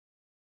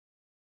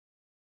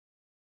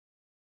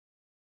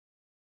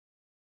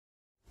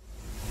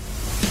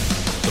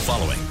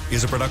following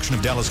is a production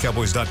of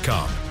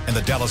DallasCowboys.com and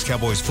the Dallas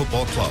Cowboys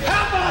Football Club.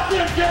 How about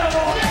them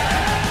Cowboys?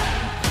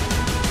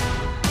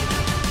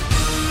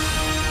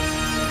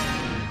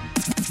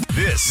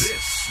 This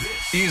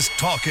is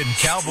Talkin'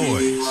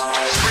 Cowboys.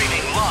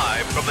 Streaming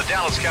live from the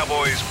Dallas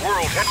Cowboys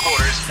World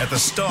Headquarters at the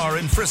Star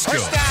in Frisco.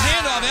 First down.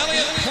 Handoff.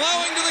 Elliott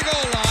plowing to the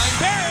goal line.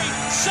 Barry,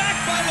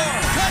 sacked by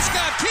Lawrence.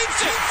 Prescott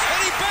keeps it,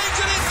 and he bangs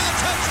it in for the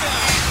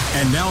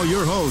touchdown. And now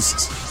your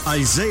hosts,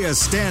 Isaiah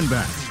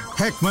Stanback,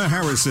 Heckma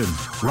Harrison,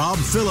 Rob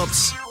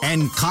Phillips,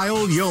 and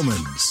Kyle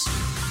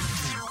Yeomans.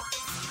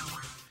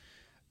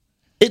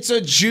 It's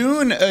a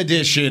June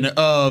edition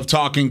of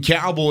Talking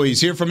Cowboys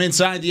here from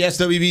inside the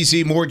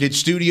SWBC Mortgage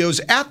Studios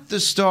at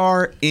the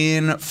Star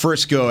in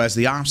Frisco as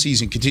the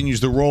offseason continues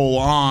to roll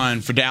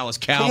on for Dallas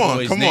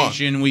Cowboys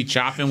Nation. We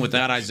chopping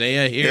without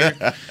Isaiah here.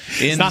 Yeah.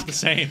 It's not the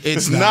same.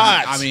 It's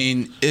not. I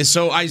mean,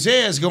 so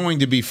Isaiah is going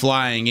to be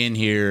flying in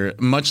here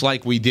much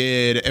like we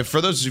did.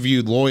 For those of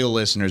you loyal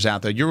listeners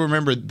out there, you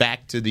remember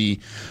back to the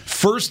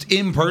first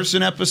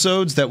in-person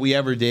episodes that we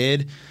ever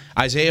did.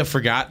 Isaiah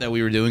forgot that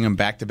we were doing them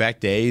back-to-back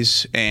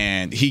days,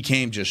 and he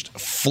came just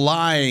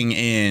flying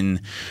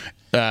in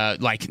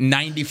like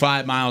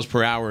 95 miles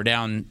per hour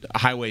down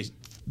highway,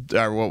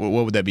 or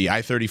what would that be,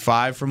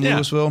 I-35 from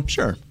Louisville?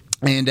 Sure.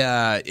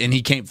 And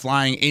he came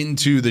flying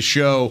into the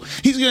show.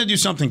 He's going to do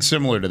something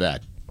similar to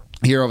that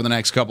here over the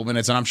next couple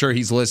minutes, and I'm sure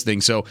he's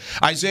listening. So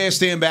Isaiah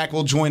Stanback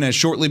will join us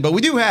shortly, but we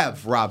do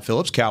have Rob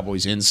Phillips,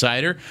 Cowboys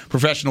insider,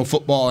 professional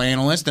football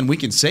analyst, and we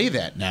can say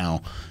that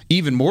now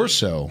even more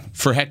so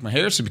for Heckma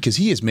Harrison because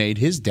he has made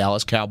his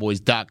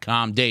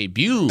DallasCowboys.com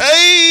debut.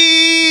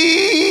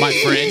 Hey! My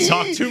friend.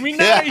 Talk to me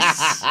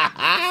nice.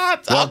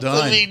 Well done.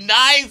 Talk to me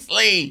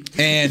nicely.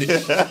 And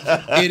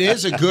it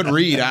is a good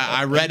read.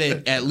 I read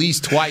it at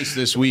least twice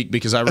this week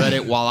because I read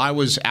it while I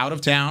was out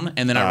of town,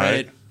 and then I read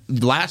it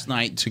last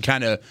night to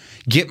kind of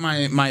get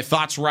my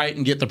thoughts right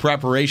and get the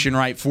preparation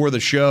right for the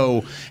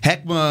show.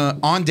 Heckma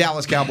on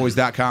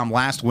DallasCowboys.com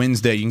last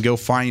Wednesday. You can go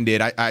find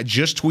it. I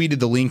just tweeted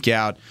the link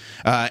out.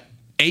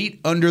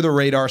 8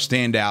 under-the-radar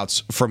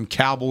standouts from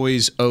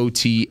Cowboys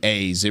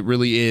OTAs. It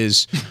really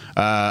is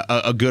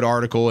a good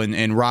article,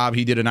 and Rob,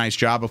 he did a nice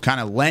job of kind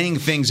of laying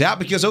things out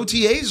because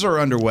OTAs are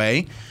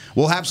underway.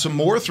 We'll have some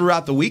more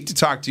throughout the week to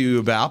talk to you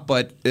about,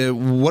 but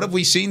what have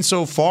we seen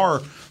so far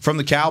from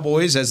the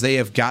Cowboys as they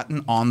have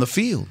gotten on the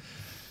field?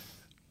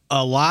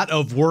 A lot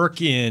of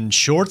work in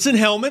shorts and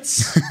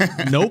helmets.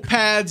 No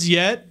pads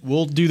yet.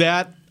 We'll do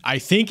that, I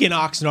think, in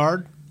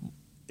Oxnard,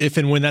 if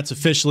and when that's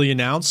officially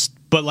announced.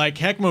 But like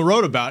Heckma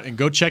wrote about, and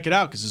go check it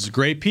out because it's a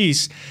great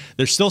piece,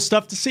 there's still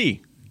stuff to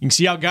see. You can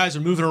see how guys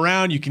are moving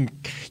around. You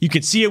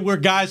can see where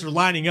guys are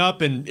lining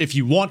up, and if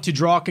you want to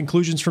draw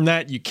conclusions from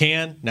that, you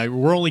can. Now,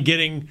 we're only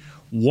getting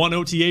one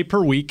OTA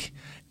per week,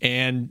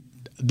 and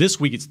this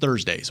week it's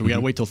Thursday, so we got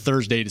to wait till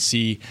Thursday to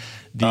see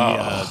the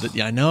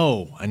I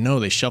know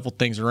they shuffled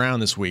things around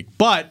this week,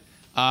 but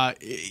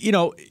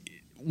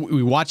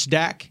we watched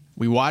Dak,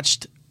 we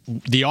watched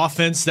the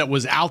offense that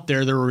was out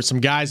there. There were some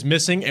guys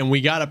missing, and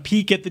we got a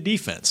peek at the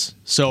defense.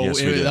 So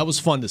that was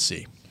fun to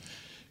see.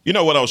 You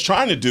know, what I was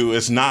trying to do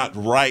is not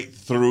write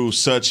through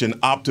such an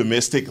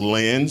optimistic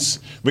lens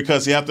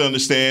because you have to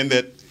understand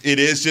that it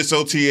is just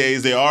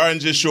OTAs. They are in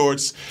just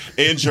shorts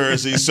and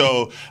jerseys.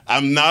 So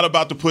I'm not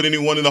about to put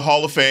anyone in the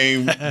Hall of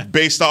Fame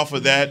based off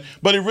of that.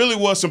 But it really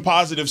was some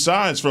positive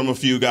signs from a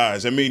few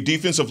guys. I mean,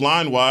 defensive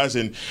line-wise,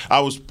 and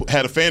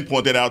had a fan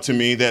point that out to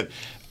me that,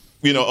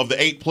 you know, of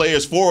the 8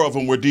 players, 4 of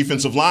them were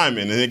defensive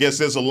linemen. And I guess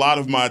there's a lot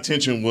of my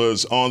attention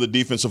was on the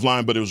defensive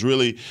line, but it was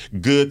really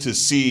good to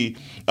see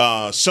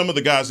some of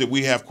the guys that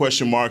we have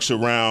question marks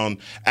around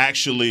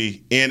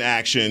actually in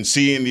action,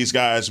 seeing these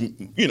guys,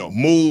 you know,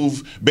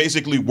 move,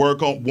 basically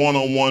work on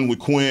one-on-one with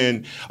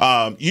Quinn.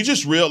 You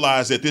just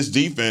realize that this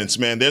defense,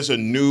 man, there's a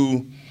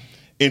new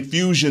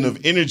infusion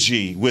of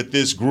energy with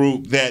this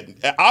group that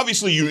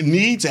obviously you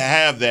need to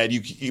have that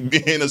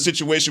in a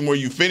situation where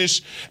you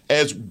finish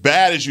as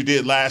bad as you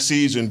did last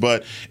season,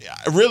 but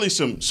really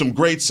some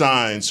great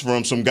signs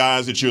from some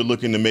guys that you're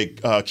looking to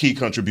make key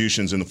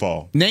contributions in the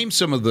fall. Name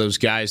some of those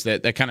guys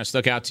that kind of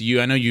stuck out to you.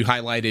 I know you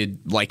highlighted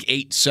like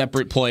 8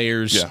 separate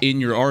players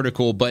in your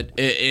article, but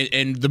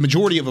and the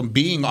majority of them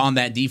being on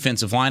that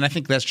defensive line, I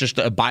think that's just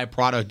a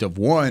byproduct of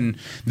one,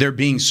 there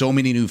being so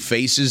many new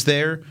faces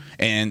there,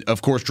 and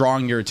of course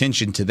drawing your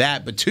attention to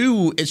that, but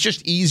 2, it's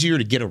just easier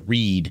to get a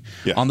read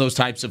on those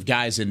types of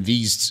guys in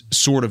these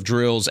sort of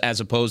drills as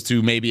opposed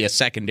to maybe a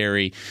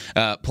secondary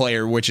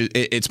player, which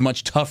it's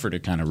much tougher to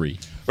kind of read.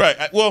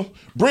 Right. Well,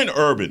 Brent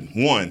Urban,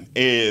 one,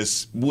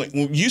 is when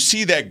you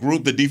see that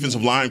group, the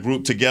defensive line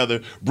group together,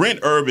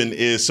 Brent Urban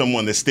is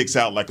someone that sticks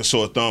out like a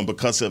sore thumb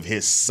because of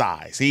his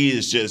size. He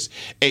is just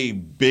a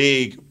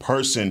big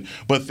person,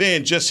 but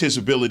then just his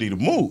ability to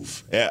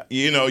move.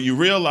 You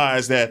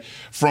realize that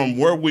from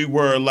where we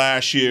were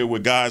last year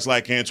with guys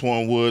like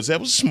Antoine Woods, that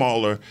was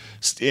smaller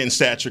in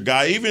stature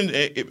guy, even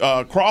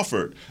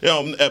Crawford,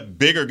 a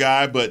bigger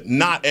guy, but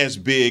not as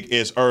big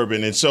as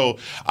Urban. And so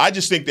I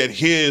just think that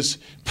his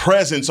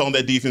presence presence on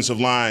that defensive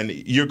line,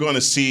 you're going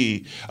to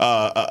see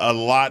a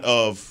lot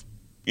of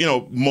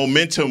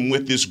momentum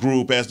with this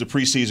group as the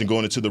preseason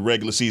going into the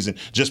regular season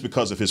just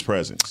because of his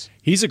presence.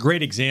 He's a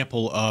great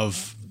example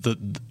of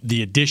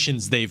the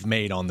additions they've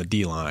made on the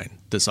D-line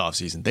this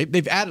offseason.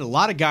 They've added a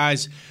lot of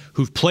guys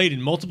who've played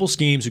in multiple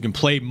schemes, who can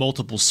play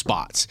multiple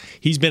spots.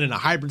 He's been in a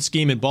hybrid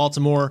scheme in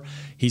Baltimore.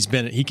 He's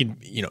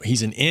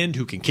an end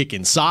who can kick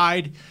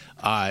inside.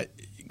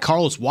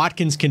 Carlos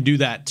Watkins can do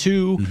that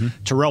too.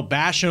 Mm-hmm. Terrell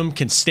Basham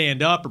can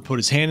stand up or put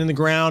his hand in the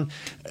ground.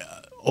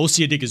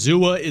 Osia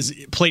Digizua is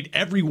played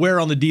everywhere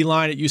on the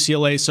D-line at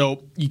UCLA,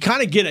 so you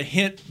kind of get a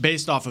hint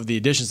based off of the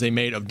additions they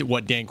made of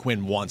what Dan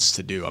Quinn wants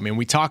to do. I mean,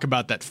 we talk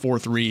about that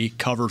 4-3,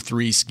 cover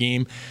 3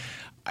 scheme,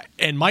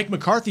 and Mike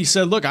McCarthy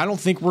said, look, I don't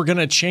think we're going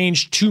to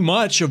change too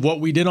much of what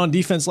we did on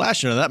defense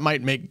last year. Now, that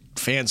might make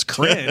fans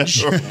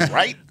cringe.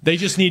 Right. They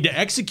just need to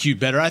execute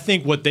better. I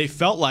think what they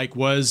felt like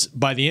was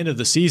by the end of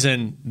the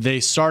season,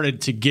 they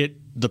started to get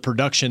the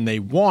production they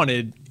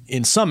wanted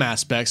in some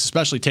aspects,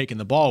 especially taking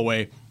the ball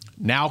away.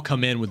 Now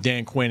come in with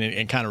Dan Quinn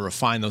and kind of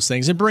refine those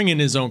things and bring in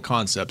his own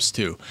concepts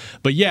too.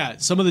 But yeah,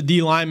 some of the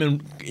D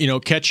linemen,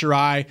 catch your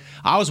eye.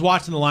 I was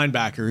watching the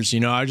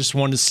linebackers. I just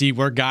wanted to see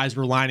where guys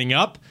were lining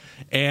up.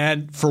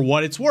 And for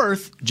what it's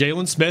worth,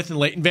 Jalen Smith and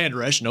Leighton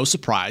Vander Esch, no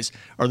surprise,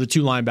 are the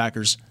two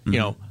linebackers,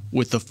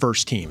 with the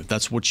first team, if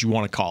that's what you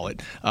want to call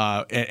it.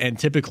 And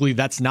typically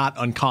that's not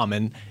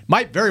uncommon.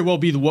 Might very well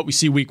be what we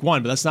see week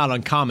 1, but that's not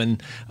uncommon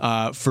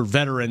for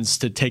veterans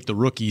to take the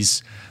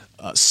rookies'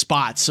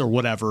 spots or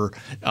whatever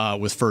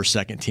with first,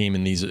 second team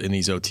in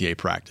these OTA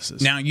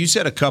practices. Now, you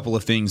said a couple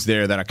of things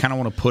there that I kind of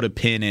want to put a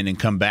pin in and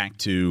come back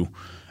to.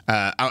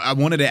 I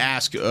wanted to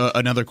ask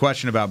another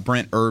question about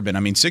Brent Urban. I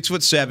mean,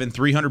 6'7",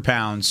 300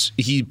 pounds.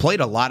 He played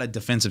a lot of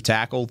defensive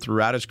tackle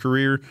throughout his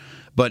career,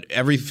 but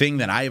everything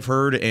that I've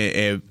heard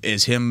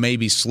is him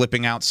maybe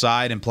slipping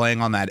outside and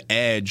playing on that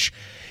edge.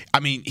 I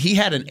mean, he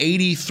had an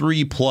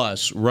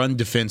 83-plus run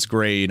defense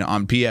grade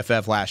on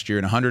PFF last year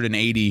and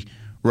 180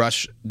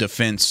 rush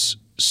defense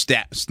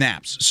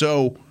snaps.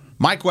 So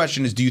my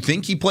question is, do you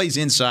think he plays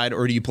inside,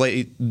 or he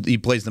plays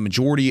the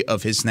majority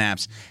of his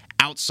snaps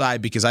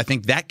outside? Because I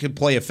think that could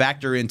play a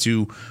factor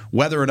into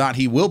whether or not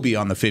he will be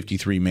on the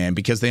 53-man,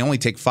 because they only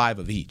take 5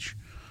 of each.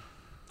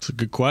 It's a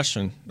good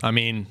question. I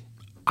mean,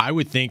 I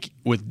would think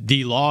with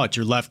D-Law at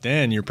your left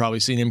end, you're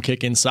probably seeing him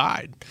kick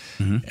inside,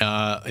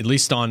 at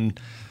least on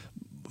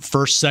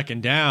first,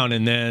 second down,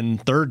 and then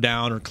third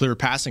down or clear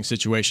passing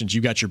situations. You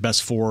got your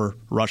best 4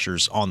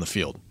 rushers on the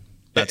field.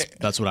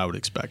 That's what I would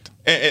expect.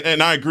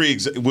 And I agree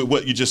with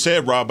what you just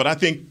said, Rob, but I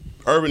think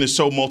Urban is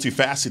so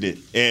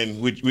multifaceted,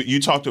 and you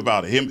talked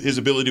about it, his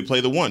ability to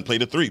play the 1, play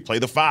the 3, play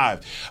the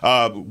 5.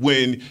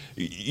 When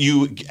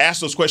you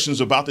ask those questions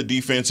about the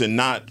defense and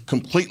not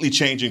completely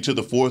changing to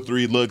the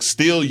 4-3 look,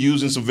 still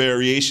using some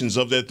variations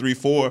of that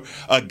 3-4,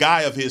 a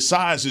guy of his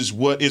size is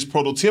what is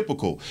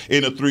prototypical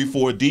in a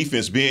 3-4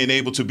 defense, being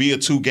able to be a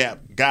 2-gap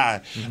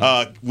guy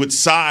with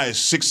size,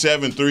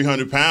 6'7",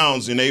 300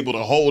 pounds, and able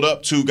to hold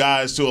up 2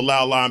 guys to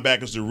allow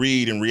linebackers to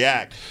read and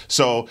react.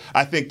 So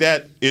I think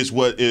that is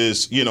what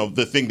is,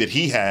 the thing that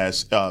he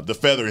has, the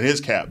feather in his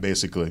cap,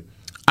 basically.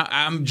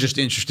 I'm just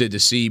interested to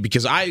see,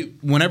 because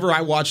whenever I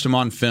watched him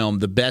on film,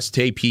 the best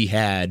tape he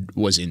had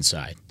was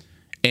inside.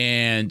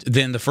 And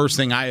then the first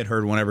thing I had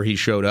heard whenever he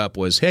showed up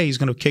was, hey, he's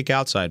going to kick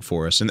outside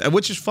for us, and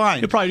which is fine.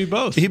 He'll probably do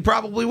both. He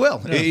probably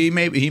will. Yeah. He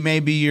may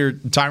be your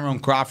Tyrone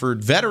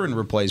Crawford veteran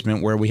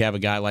replacement, where we have a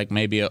guy like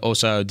maybe a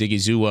Osa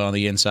Digizua on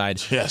the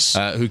inside, yes,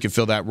 who can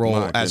fill that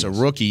role as a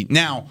rookie.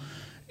 Now,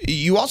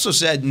 you also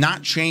said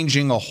not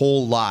changing a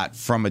whole lot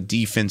from a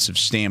defensive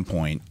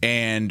standpoint.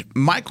 And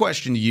my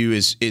question to you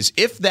is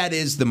if that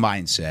is the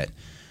mindset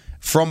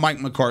from Mike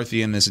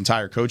McCarthy and this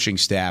entire coaching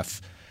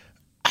staff,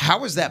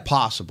 how is that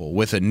possible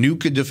with a new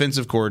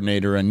defensive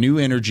coordinator, a new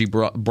energy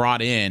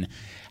brought in?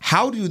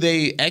 How do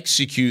they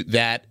execute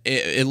that,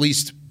 at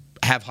least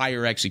have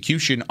higher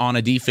execution on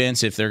a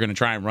defense if they're going to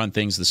try and run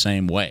things the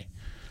same way?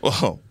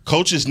 Well,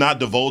 coaches not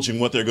divulging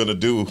what they're going to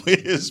do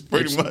is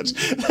pretty much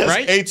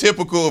right?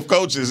 atypical of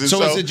coaches. And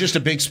so is it just a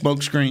big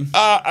smokescreen?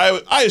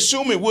 I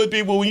assume it would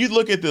be. But when you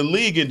look at the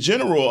league in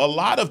general, a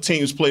lot of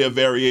teams play a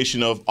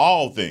variation of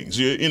all things.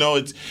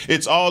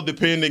 It's all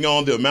depending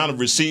on the amount of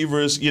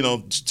receivers,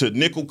 to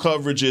nickel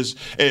coverages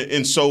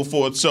and so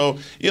forth. So,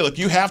 look,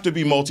 you have to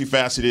be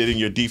multifaceted in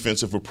your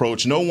defensive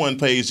approach. No one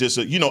plays just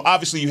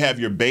obviously you have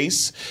your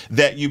base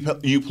that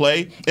you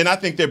play, and I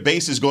think their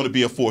base is going to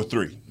be a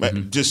 4-3.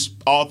 Right? Just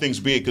all things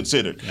being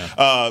considered.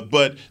 Yeah.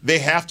 But they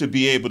have to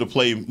be able to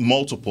play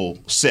multiple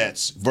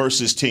sets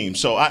versus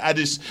teams. So I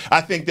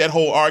think that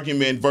whole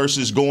argument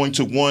versus going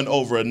to one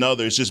over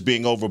another is just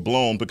being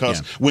overblown,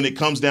 because when it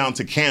comes down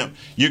to camp,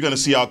 you're going to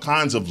see all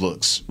kinds of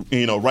looks,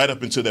 right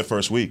up into their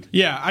first week.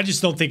 Yeah, I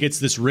just don't think it's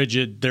this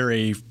rigid. They're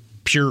a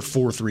pure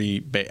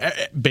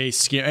 4-3 base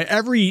scheme.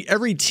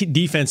 Every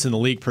defense in the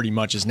league pretty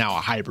much is now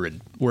a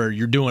hybrid, where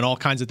you're doing all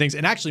kinds of things.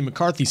 And actually,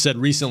 McCarthy said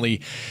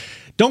recently,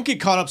 don't get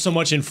caught up so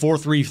much in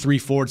 4-3,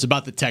 3-4. It's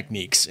about the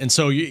techniques. And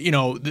so,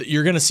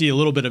 you're going to see a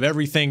little bit of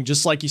everything,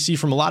 just like you see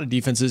from a lot of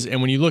defenses.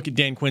 And when you look at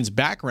Dan Quinn's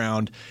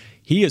background,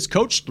 he has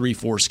coached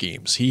 3-4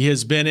 schemes. He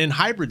has been in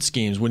hybrid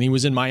schemes when he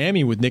was in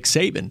Miami with Nick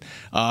Saban,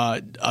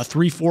 a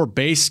 3-4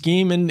 base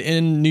scheme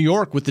in New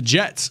York with the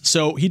Jets.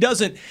 So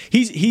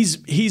he's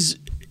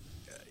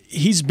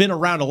been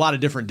around a lot of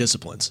different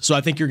disciplines. So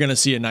I think you're going to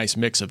see a nice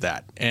mix of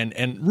that.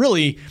 And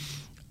really,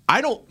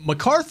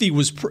 McCarthy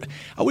was,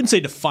 I wouldn't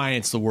say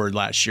defiant's the word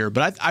last year,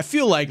 but I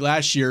feel like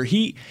last year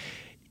it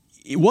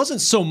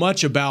wasn't so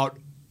much about,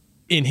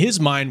 in his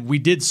mind, we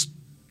did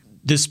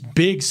this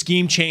big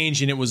scheme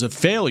change and it was a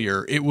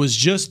failure. It was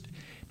just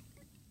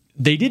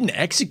they didn't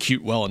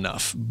execute well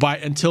enough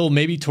until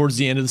maybe towards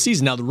the end of the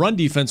season. Now, the run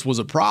defense was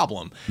a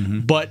problem,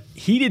 but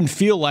he didn't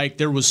feel like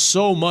there was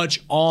so much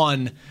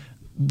on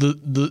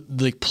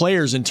the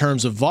players in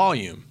terms of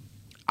volume.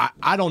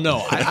 I don't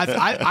know.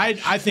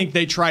 I think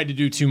they tried to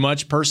do too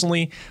much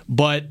personally,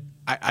 but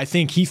I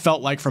think he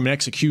felt like from an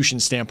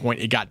execution standpoint,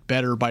 it got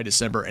better by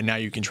December, and now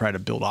you can try to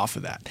build off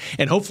of that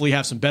and hopefully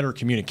have some better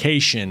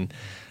communication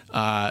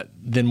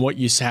than what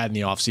you had in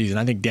the offseason.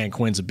 I think Dan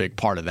Quinn's a big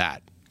part of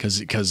that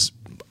because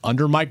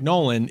under Mike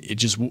Nolan,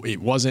 it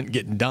wasn't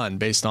getting done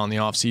based on the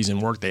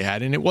offseason work they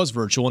had, and it was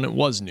virtual and it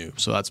was new.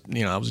 So that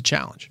was a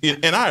challenge.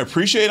 And I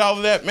appreciate all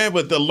of that, man,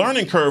 but the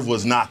learning curve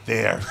was not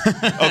there.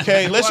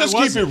 Okay, let's just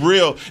keep it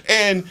real.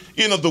 And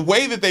the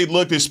way that they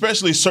looked,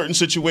 especially certain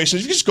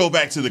situations, you just go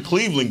back to the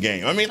Cleveland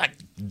game. I mean, like,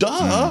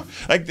 duh.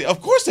 Like,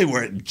 of course they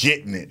weren't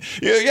getting it.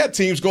 You got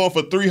teams going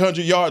for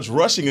 300 yards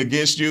rushing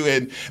against you,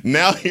 and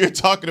now you're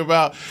talking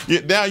about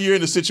now you're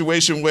in a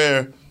situation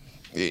where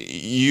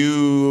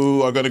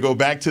you are going to go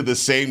back to the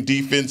same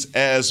defense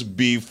as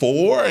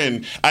before.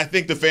 And I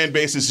think the fan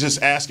base is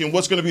just asking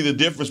what's going to be the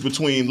difference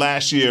between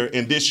last year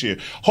and this year.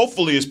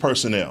 Hopefully it's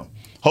personnel.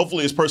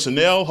 Hopefully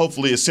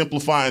it's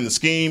simplifying the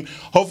scheme.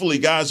 Hopefully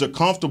guys are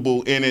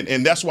comfortable in it,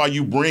 and that's why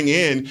you bring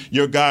in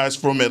your guys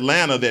from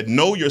Atlanta that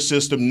know your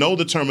system, know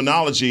the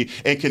terminology,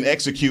 and can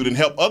execute and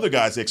help other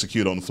guys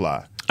execute on the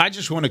fly. I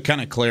just want to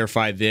kind of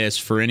clarify this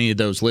for any of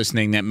those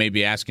listening that may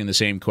be asking the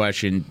same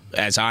question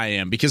as I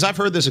am, because I've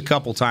heard this a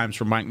couple times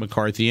from Mike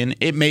McCarthy, and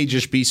it may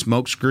just be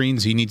smoke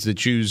screens. He needs to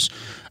choose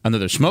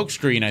another smoke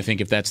screen, I think,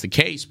 if that's the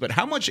case. But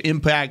how much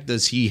impact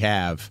does he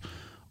have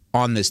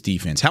on this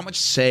defense? How much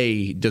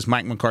say does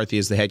Mike McCarthy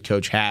as the head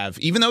coach have,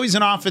 even though he's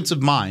an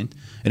offensive mind,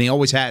 and he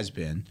always has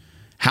been?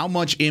 How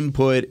much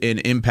input and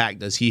impact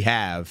does he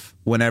have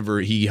whenever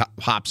he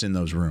hops in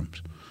those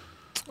rooms?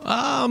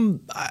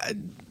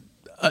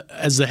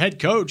 As the head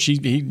coach,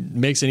 he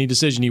makes any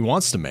decision he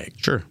wants to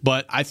make. Sure.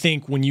 But I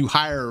think when you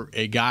hire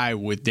a guy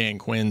with Dan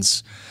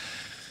Quinn's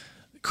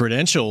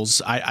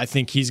credentials, I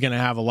think he's going to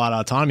have a lot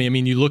of autonomy. I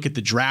mean, you look at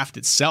the draft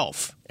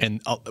itself,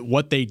 and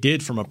what they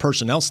did from a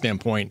personnel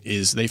standpoint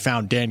is they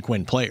found Dan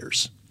Quinn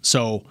players.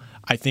 So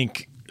I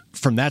think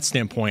from that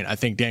standpoint, I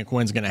think Dan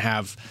Quinn's going to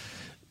have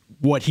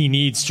what he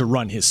needs to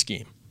run his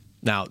scheme.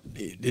 Now,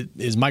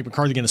 is Mike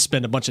McCarthy going to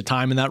spend a bunch of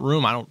time in that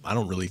room? I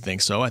don't really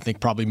think so. I think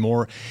probably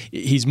more.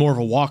 He's more of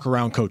a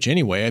walk-around coach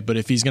anyway. But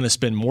if he's going to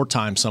spend more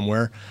time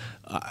somewhere,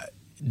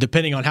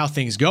 depending on how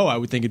things go, I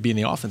would think it'd be in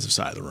the offensive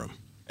side of the room.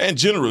 And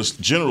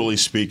generally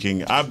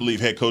speaking, I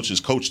believe head coaches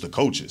coach the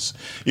coaches,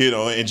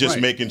 and just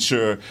making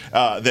sure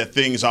that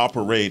things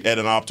operate at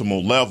an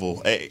optimal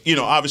level.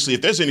 Obviously,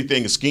 if there's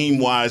anything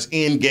scheme-wise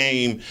in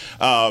game,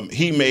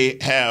 he may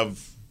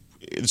have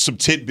some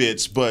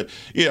tidbits, but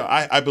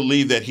I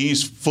believe that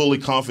he's fully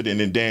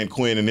confident in Dan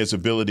Quinn and his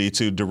ability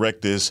to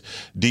direct this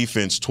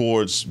defense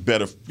towards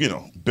better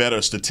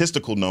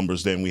statistical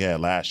numbers than we had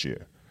last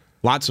year.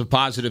 Lots of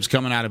positives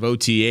coming out of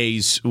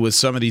OTAs with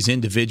some of these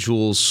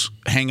individuals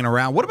hanging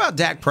around. What about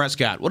Dak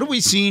Prescott? What have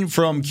we seen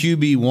from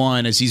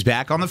QB1 as he's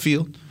back on the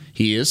field?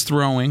 He is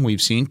throwing.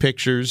 We've seen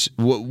pictures.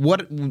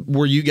 What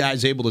were you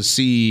guys able to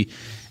see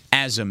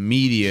as a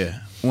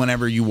media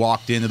whenever you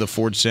walked into the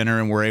Ford Center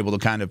and were able to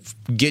kind of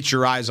get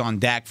your eyes on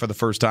Dak for the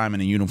first time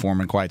in a uniform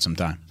in quite some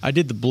time? I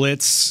did the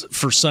blitz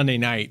for Sunday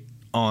night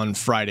on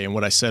Friday, and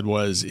what I said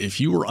was,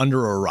 if you were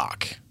under a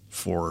rock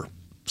for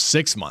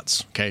 6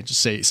 months, okay, just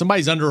say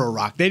somebody's under a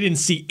rock. They didn't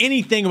see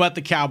anything about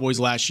the Cowboys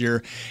last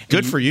year.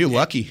 Good for you,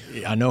 lucky.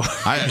 I know.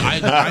 I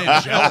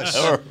am jealous.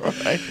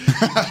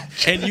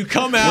 And you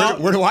come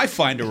out. Where do I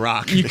find a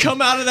rock? You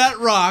come out of that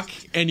rock,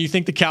 and you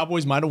think the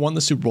Cowboys might have won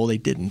the Super Bowl. They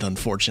didn't,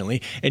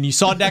 unfortunately. And you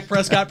saw Dak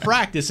Prescott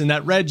practice in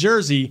that red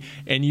jersey,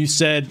 and you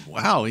said,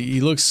 "Wow,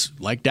 he looks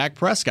like Dak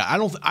Prescott."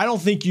 I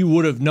don't think you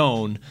would have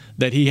known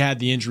that he had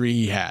the injury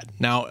he had.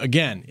 Now,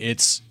 again,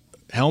 it's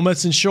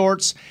helmets and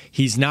shorts.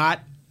 He's not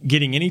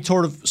getting any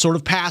sort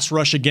of pass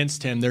rush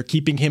against him. They're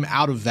keeping him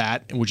out of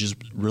that, which is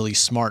really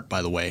smart,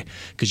 by the way,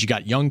 because you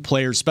got young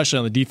players, especially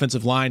on the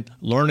defensive line,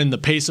 learning the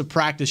pace of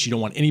practice. You don't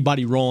want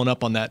anybody rolling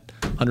up on that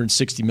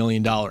 $160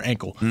 million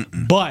ankle.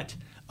 But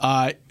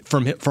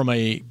from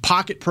a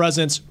pocket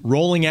presence,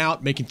 rolling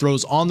out, making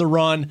throws on the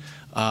run,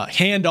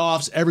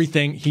 handoffs,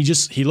 everything,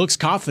 he looks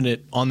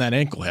confident on that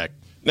ankle, Heck.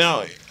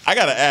 Now, I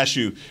got to ask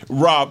you,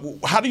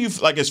 Rob, how do you,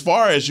 like, as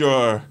far as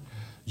your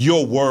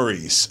your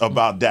worries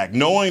about Dak?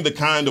 Knowing the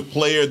kind of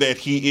player that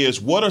he is,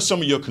 what are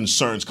some of your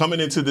concerns coming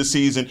into the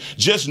season,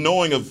 just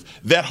knowing of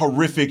that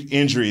horrific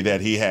injury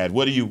that he had?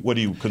 What are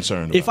you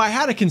concerned about? If I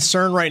had a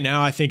concern right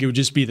now, I think it would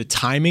just be the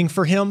timing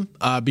for him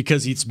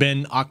because it's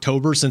been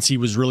October since he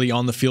was really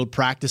on the field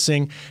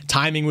practicing,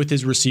 timing with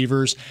his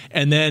receivers.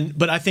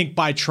 But I think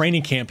by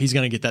training camp, he's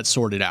going to get that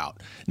sorted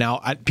out.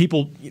 Now,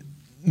 people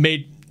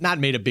not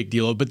made a big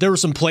deal of, but there were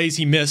some plays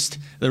he missed.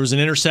 There was an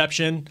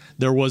interception.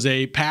 There was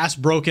a pass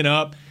broken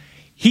up.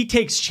 He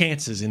takes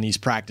chances in these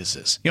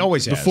practices. He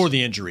always has. Before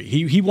the injury.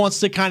 He wants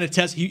to kind of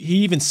test. He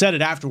even said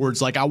it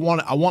afterwards, like, I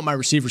want my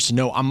receivers to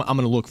know I'm going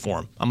to look for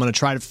him. I'm going to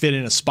try to fit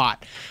in a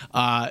spot.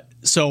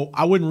 So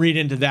I wouldn't read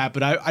into that,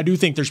 but I do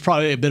think there's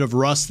probably a bit of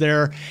rust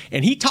there.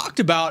 And he talked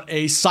about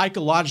a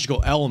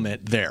psychological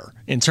element there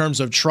in terms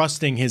of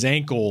trusting his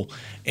ankle.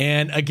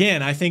 And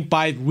again, I think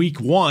by week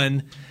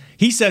 1,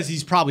 he says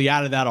he's probably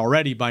out of that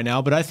already by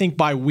now, but I think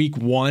by week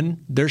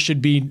 1, there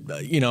should be,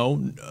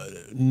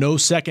 no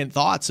second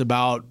thoughts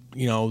about,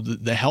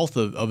 the health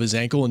of his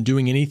ankle and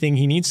doing anything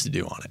he needs to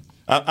do on it.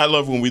 I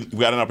love when we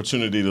got an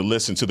opportunity to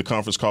listen to the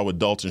conference call with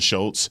Dalton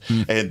Schultz,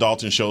 and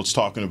Dalton Schultz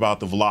talking about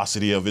the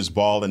velocity of his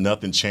ball and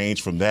nothing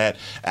changed from that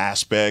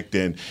aspect.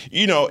 And,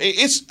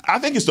 I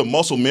think it's the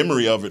muscle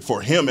memory of it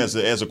for him as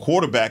a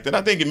quarterback that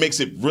I think it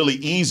makes it really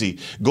easy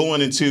going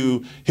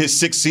into his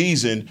 6th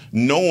season,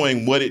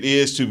 knowing what it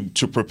is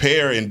to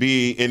prepare and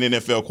be an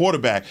NFL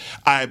quarterback.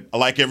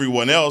 Like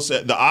everyone else,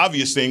 the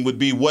obvious thing would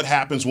be what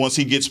happens once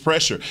he gets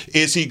pressure.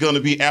 Is he going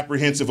to be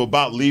apprehensive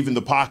about leaving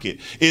the pocket?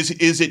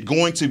 Is it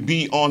going to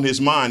be on his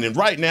mind? And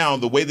right now,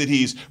 the way that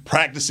he's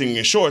practicing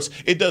in shorts,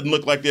 it doesn't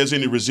look like there's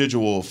any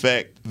residual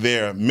effect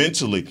there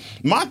mentally.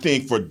 My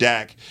thing for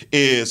Dak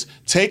is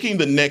taking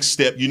the next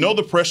step.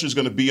 The pressure is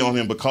going to be on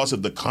him because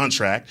of the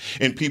contract,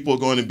 and people are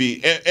going to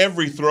be,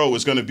 every throw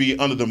is going to be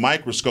under the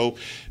microscope.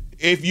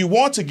 If you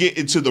want to get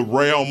into the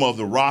realm of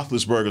the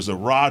Roethlisbergers, the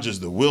Rodgers,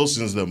 the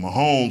Wilsons, the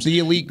Mahomes, the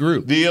elite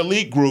group,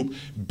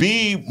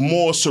 be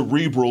more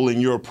cerebral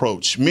in your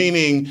approach,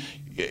 meaning,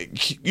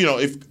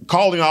 if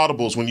calling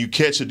audibles when you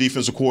catch a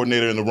defensive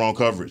coordinator in the wrong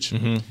coverage.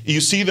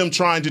 You see them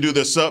trying to do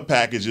their sub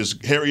packages,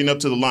 hurrying up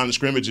to the line of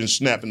scrimmage and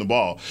snapping the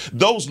ball.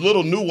 Those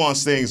little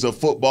nuanced things of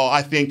football,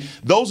 I think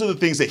those are the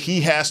things that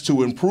he has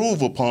to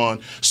improve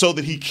upon so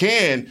that he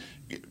can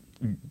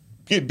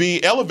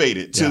be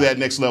elevated to that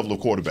next level of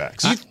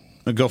quarterbacks.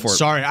 Go for it.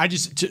 Sorry,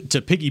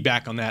 to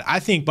piggyback on that, I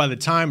think by the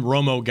time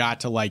Romo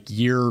got to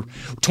year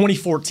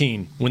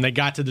 2014, when they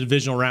got to the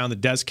divisional round, the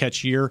Des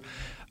Catch year,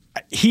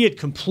 he had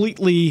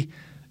completely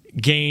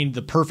gained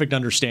the perfect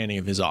understanding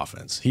of his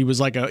offense. He was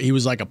like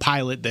a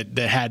pilot that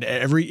had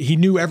he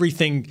knew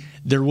everything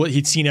there.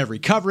 He'd seen every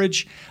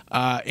coverage,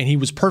 and he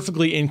was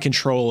perfectly in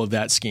control of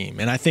that scheme.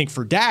 And I think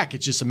for Dak,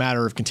 it's just a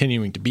matter of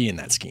continuing to be in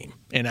that scheme.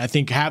 And I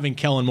think having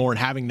Kellen Moore and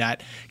having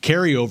that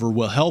carryover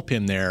will help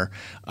him there.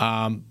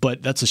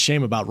 But that's a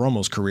shame about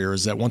Romo's career,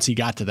 is that once he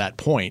got to that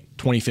point,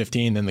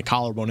 2015, then the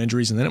collarbone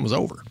injuries, and then it was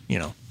over.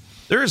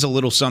 There is a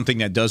little something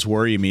that does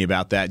worry me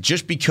about that,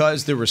 just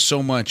because there was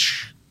so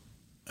much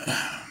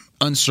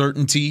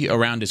uncertainty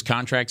around his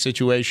contract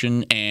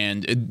situation,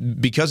 and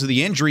because of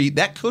the injury,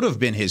 that could have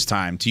been his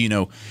time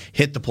to,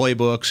 hit the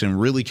playbooks and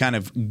really kind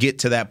of get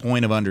to that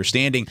point of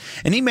understanding.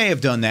 And he may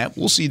have done that.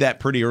 We'll see that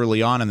pretty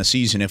early on in the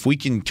season. If we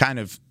can kind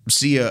of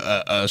see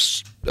a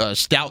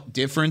stout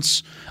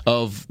difference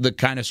of the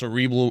kind of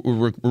cerebral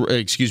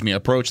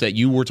approach that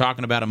you were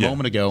talking about a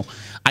moment ago,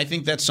 I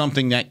think that's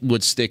something that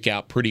would stick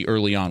out pretty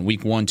early on,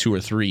 week 1, 2, or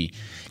 3.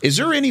 Is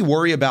there any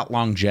worry about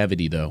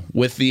longevity, though,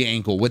 with the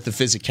ankle, with the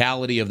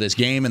physicality of this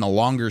game and the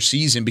longer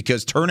season?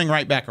 Because turning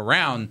right back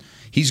around,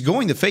 he's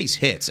going to face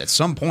hits. At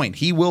some point,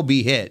 he will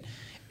be hit.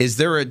 Is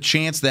there a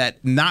chance that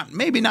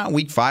maybe not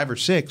week 5 or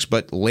 6,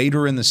 but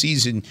later in the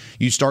season,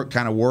 you start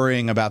kind of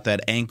worrying about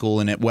that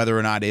ankle and whether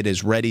or not it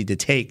is ready to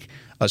take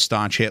a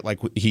staunch hit like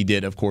he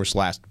did, of course,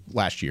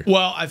 last year?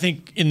 Well, I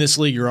think in this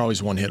league, you're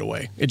always one hit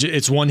away.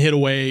 It's one hit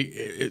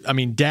away. I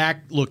mean,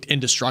 Dak looked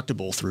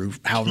indestructible through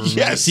however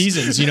many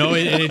seasons, and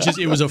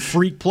it was a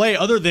freak play.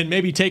 Other than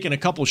maybe taking a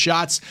couple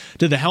shots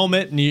to the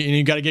helmet, and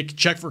you got to get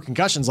checked for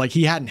concussions, like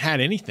he hadn't had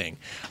anything,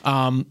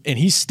 and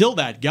he's still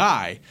that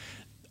guy.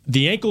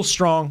 The ankle's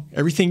strong.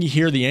 Everything you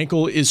hear, the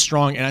ankle is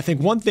strong. And I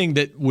think one thing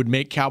that would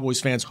make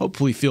Cowboys fans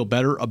hopefully feel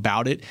better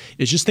about it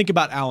is just think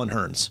about Allen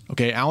Hurns.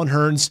 Okay, Allen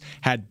Hurns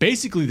had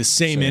basically the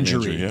same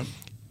injury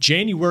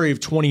January of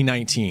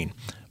 2019.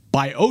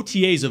 By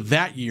OTAs of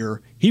that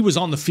year, he was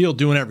on the field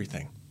doing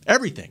everything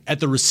at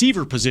the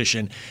receiver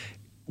position,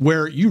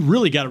 where you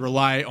really got to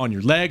rely on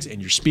your legs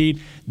and your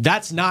speed.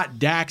 That's not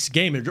Dak's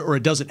game, or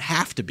it doesn't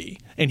have to be.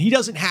 And he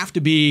doesn't have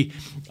to be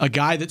a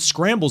guy that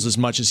scrambles as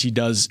much as he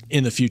does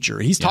in the future.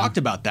 He's talked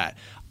about that.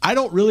 I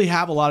don't really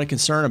have a lot of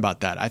concern about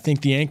that. I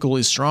think the ankle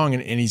is strong,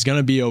 and he's going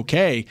to be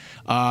okay.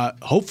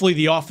 Hopefully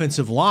the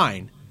offensive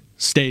line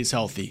stays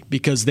healthy,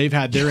 because they've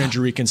had their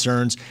injury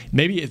concerns.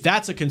 Maybe if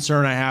that's a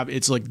concern I have,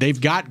 it's like they've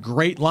got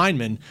great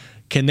linemen.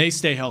 Can they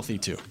stay healthy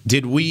too?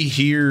 Did we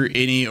hear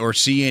any or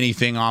see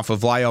anything off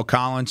of Lyle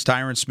Collins,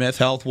 Tyron Smith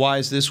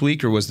health-wise this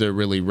week, or was there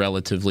really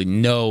relatively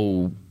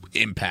no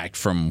impact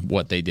from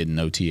what they did in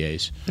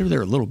OTAs? They were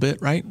there a little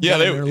bit, right? Yeah,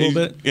 they were a little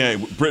bit. Yeah,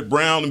 Britt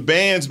Brown and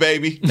bands,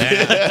 baby. Off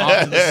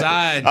to the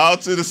side. Out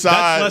to the side.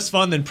 That's less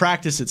fun than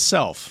practice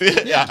itself.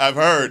 Yeah, I've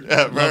heard.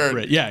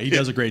 Britt. Yeah, he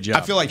does a great job.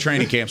 I feel like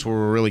training camps where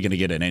we're really going to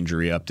get an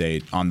injury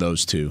update on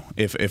those two,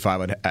 if I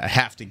would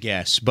have to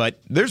guess. But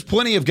there's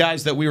plenty of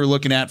guys that we were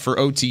looking at for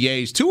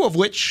OTAs, two of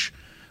which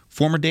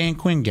former Dan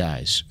Quinn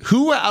guys.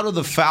 Who out of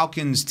the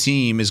Falcons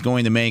team is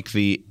going to make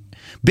the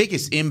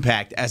biggest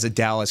impact as a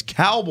Dallas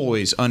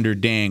Cowboys under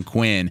Dan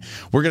Quinn?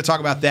 We're going to talk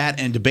about that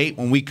and debate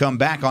when we come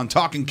back on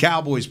Talking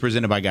Cowboys,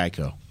 presented by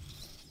Geico.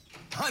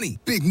 Honey,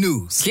 big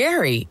news.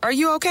 Gary, are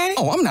you okay?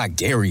 Oh, I'm not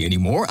Gary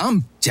anymore.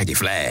 I'm Jackie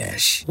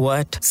Flash.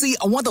 What? See,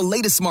 I want the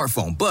latest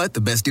smartphone, but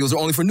the best deals are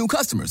only for new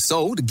customers.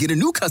 So, to get a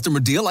new customer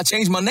deal, I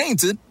changed my name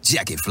to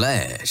Jackie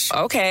Flash.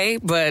 Okay,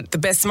 but the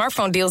best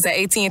smartphone deals at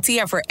AT&T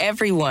are for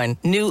everyone,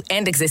 new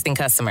and existing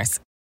customers.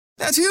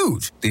 That's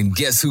huge. Then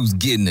guess who's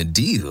getting a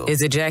deal?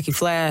 Is it Jackie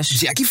Flash?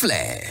 Jackie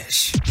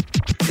Flash.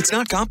 It's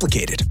not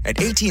complicated.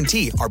 At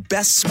AT&T, our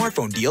best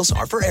smartphone deals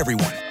are for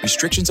everyone.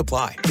 Restrictions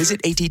apply. Visit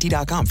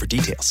att.com for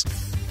details.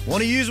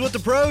 Want to use what the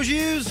pros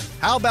use?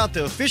 How about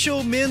the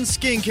official men's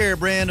skincare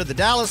brand of the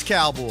Dallas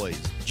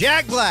Cowboys,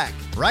 Jack Black?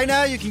 Right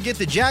now, you can get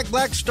the Jack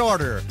Black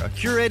Starter, a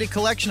curated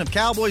collection of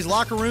Cowboys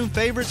locker room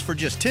favorites for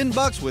just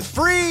 $10 with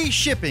free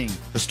shipping.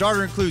 The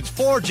starter includes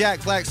 4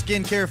 Jack Black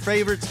skincare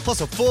favorites,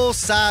 plus a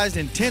full-sized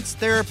intense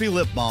therapy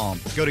lip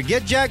balm. Go to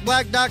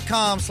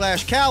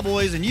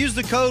getjackblack.com/Cowboys and use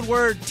the code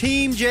word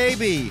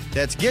TEAMJB.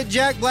 That's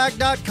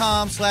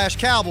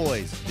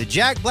getjackblack.com/Cowboys. The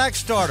Jack Black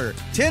Starter,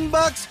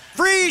 $10,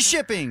 free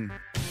shipping.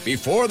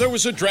 Before there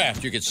was a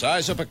draft, you could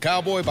size up a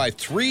cowboy by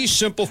 3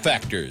 simple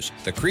factors: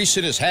 the crease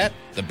in his hat,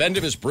 the bend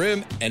of his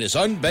brim, and his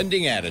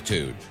unbending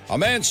attitude. A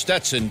man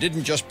Stetson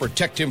didn't just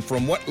protect him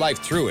from what life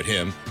threw at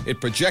him, it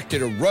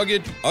projected a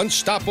rugged,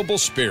 unstoppable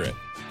spirit.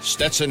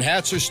 Stetson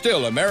hats are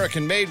still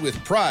American-made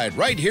with pride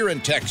right here in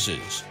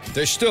Texas.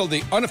 They're still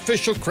the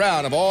unofficial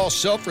crown of all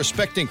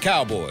self-respecting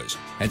cowboys,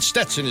 and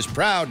Stetson is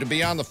proud to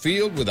be on the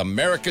field with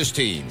America's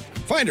team.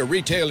 Find a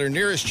retailer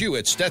nearest you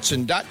at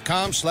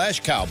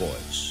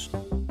stetson.com/cowboys.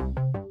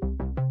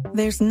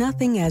 There's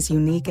nothing as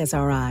unique as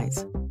our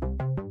eyes,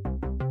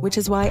 which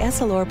is why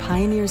Essilor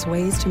pioneers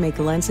ways to make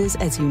lenses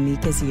as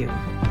unique as you.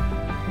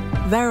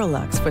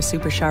 Varilux for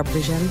super sharp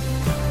vision,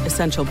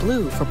 Essential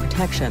Blue for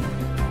protection,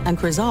 and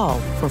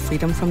Crizal for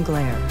freedom from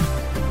glare.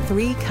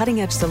 3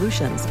 cutting-edge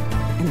solutions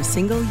in a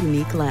single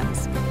unique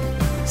lens.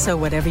 So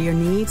whatever your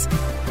needs,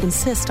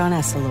 insist on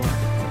Essilor.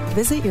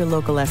 Visit your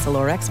local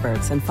Essilor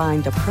experts and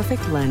find the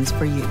perfect lens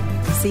for you.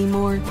 See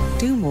more,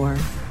 do more,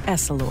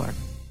 Essilor.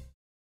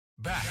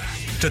 Back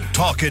to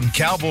Talking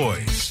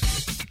Cowboys.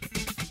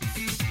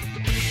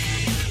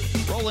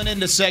 Rolling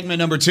into segment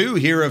number 2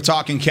 here of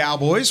Talking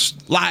Cowboys,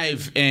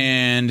 live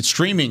and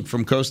streaming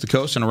from coast to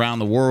coast and around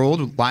the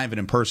world, live and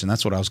in person.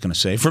 That's what I was going to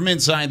say. From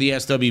inside the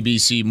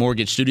SWBC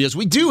Mortgage Studios,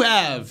 we do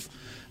have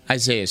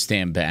Isaiah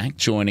Stanback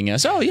joining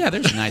us. Oh, yeah,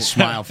 there's a nice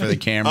smile for the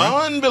camera.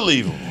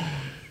 Unbelievable.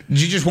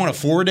 Did you just want a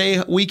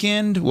 4-day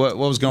weekend? What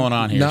was going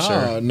on here,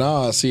 sir?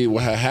 No. See,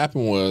 what had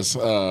happened was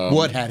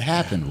what had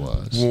happened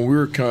was when we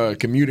were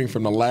commuting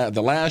from the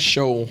last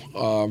show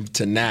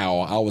to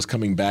now, I was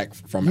coming back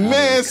from out of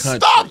the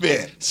country. Stop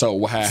it! So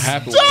what had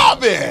happened?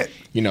 Stop it!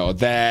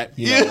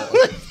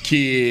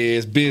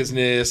 Kids,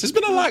 business. There's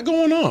been a lot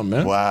going on,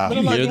 man. Wow. Been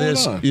a lot going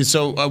on.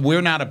 So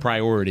we're not a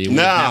priority.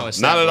 No,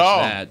 not at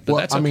all. But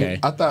that's okay.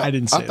 I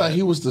thought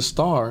he was the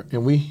star,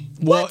 and we.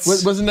 What?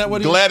 Wasn't that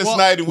what he Gladys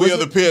Knight and We Are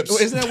the Pips.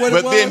 Isn't that what it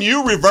was? But then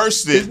you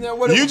reversed it. Isn't that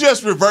what it you was?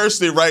 just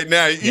reversed it right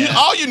now.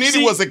 All you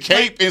needed was a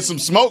cape and some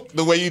smoke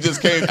the way you just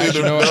came through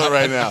the middle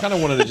right now. I kind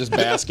of wanted to just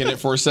bask in it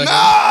for a second.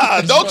 Nah,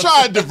 don't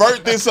try and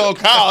divert this on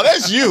Kyle.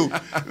 That's you. No,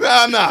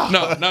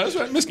 that's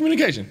right.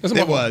 Miscommunication. That's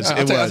It was.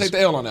 I take the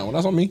L on that one.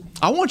 That's on me.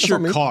 I want your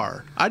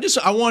car. I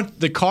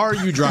want the car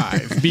you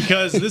drive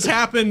because this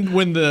happened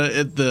when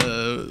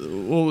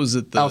what was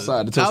it?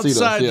 Outside the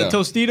Tostitos. The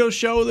Tostitos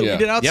show that we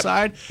did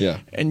outside. Yeah.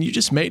 And you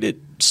just made it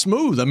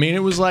smooth. I mean, it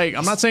was like,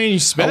 I'm not saying you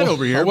sped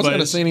over here. I wasn't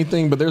going to say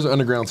anything, but there's an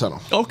underground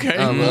tunnel. Okay.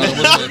 I wasn't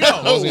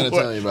going to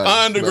tell you about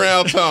it.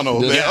 Underground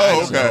tunnel. I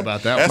don't know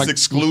about that. That's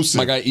exclusive.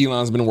 My guy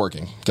Elon's been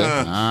working.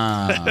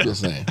 Okay?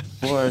 Just saying.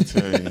 Boy, I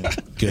tell you.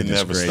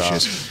 Goodness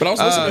gracious. But I was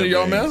listening to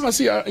y'all, man. I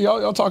see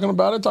y'all talking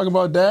about it, talking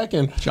about Dak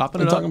and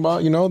chopping it talking up.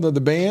 about,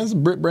 the bands,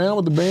 Britt Brown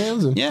with the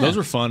bands. And Those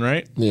were fun,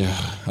 right? Yeah.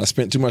 I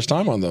spent too much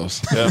time on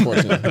those.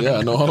 Unfortunately.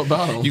 I know all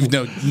about them. You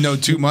know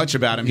too much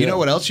about him. You know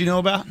what else you know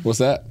about? What's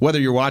that? Whether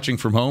you're watching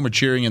from home or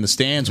cheering in the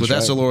stands, with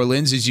Essilor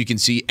lenses, you can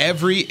see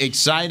every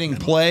exciting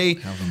play.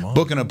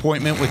 Book an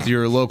appointment with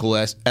your local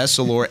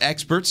Essilor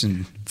experts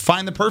and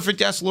find the perfect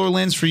Essilor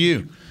lens for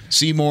you.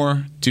 See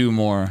more, do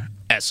more,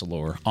 Essilor.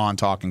 Essilor on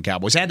Talking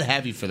Cowboys. Had to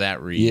have you for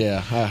that read.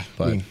 Yeah,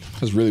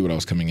 that's really what I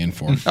was coming in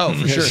for. Oh,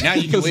 for sure. Now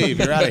you can leave.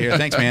 You're out of here.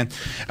 Thanks, man.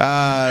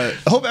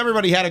 Hope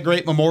everybody had a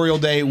great Memorial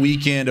Day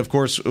weekend. Of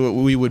course,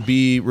 we would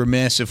be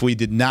remiss if we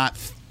did not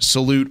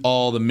salute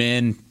all the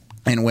men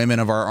and women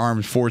of our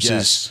armed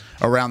forces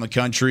around the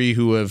country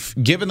who have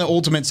given the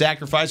ultimate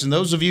sacrifice, and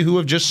those of you who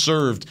have just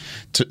served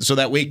so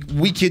that we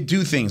could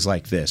do things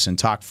like this and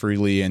talk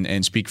freely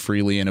and speak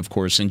freely and, of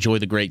course, enjoy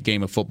the great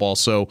game of football.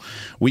 So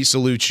we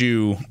salute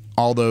you,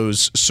 all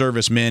those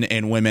servicemen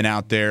and women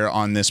out there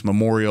on this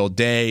Memorial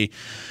Day.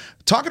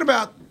 Talking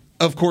about,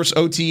 of course,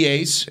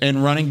 OTAs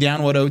and running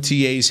down what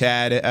OTAs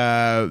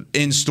had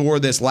in store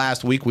this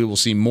last week. We will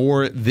see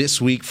more this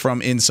week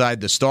from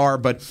Inside the Star.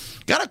 But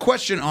got a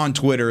question on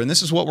Twitter, and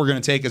this is what we're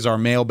going to take as our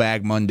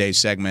Mailbag Monday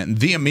segment.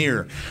 The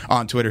Amir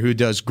on Twitter, who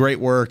does great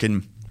work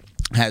and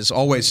has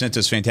always sent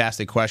us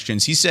fantastic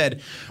questions. He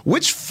said,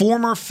 which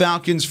former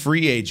Falcons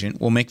free agent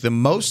will make the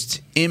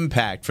most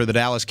impact for the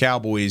Dallas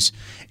Cowboys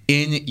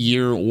in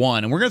year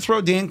one? And we're going to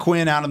throw Dan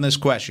Quinn out on this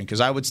question because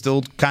I would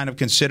still kind of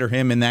consider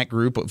him in that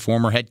group, a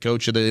former head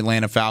coach of the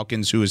Atlanta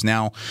Falcons who is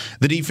now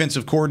the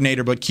defensive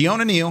coordinator. But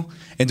Keanu Neal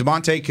and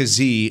Damontae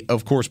Kazee,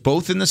 of course,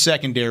 both in the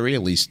secondary,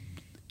 at least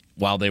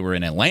while they were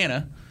in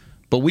Atlanta.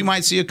 But we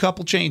might see a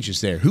couple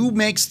changes there. Who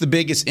makes the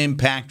biggest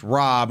impact,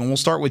 Rob? And we'll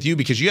start with you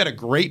because you had a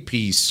great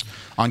piece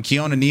on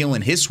Keanu Neal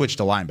and his switch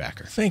to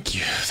linebacker. Thank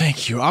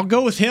you. I'll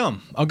go with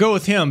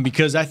him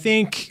because I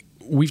think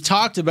we've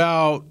talked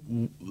about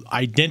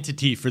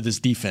identity for this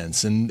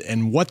defense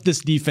and what this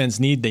defense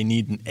need. They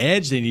need an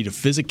edge. They need a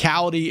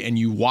physicality. And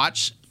you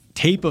watch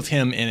tape of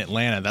him in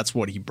Atlanta. That's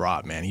what he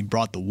brought, man. He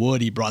brought the wood.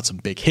 He brought some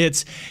big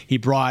hits. He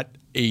brought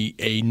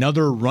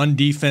another run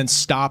defense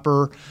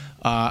stopper.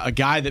 A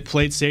guy that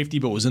played safety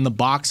but was in the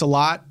box a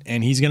lot,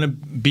 and he's going to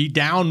be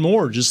down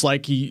more, just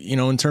like he,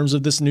 in terms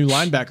of this new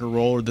linebacker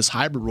role or this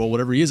hybrid role,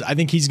 whatever he is. I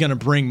think he's going to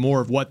bring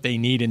more of what they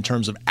need in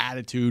terms of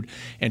attitude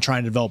and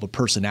trying to develop a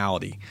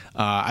personality.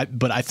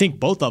 But I think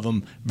both of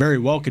them very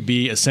well could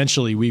be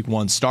essentially week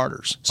one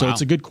starters. So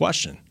It's a good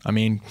question. I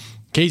mean,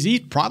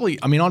 KZ probably,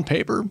 on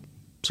paper,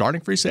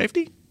 starting free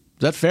safety.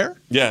 Is that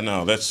fair? Yeah,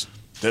 no, that's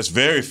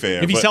very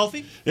fair. If he's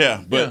healthy?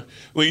 Yeah, but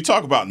when you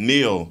talk about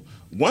Neal,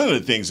 one of the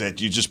things that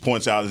you just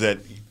points out is that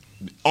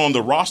on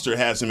the roster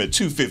has him at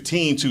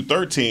 215,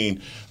 213.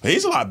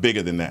 He's a lot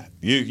bigger than that.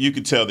 You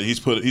could tell that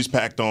he's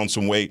packed on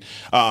some weight,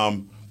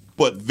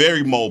 but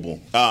very mobile.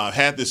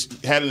 Had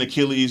an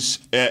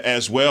Achilles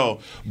as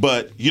well,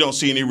 but you don't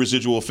see any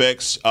residual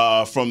effects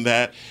from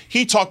that.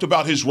 He talked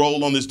about his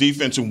role on this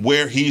defense and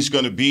where he's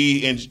going to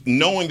be, and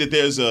knowing that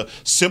there's a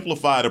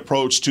simplified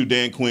approach to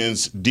Dan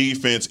Quinn's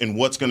defense and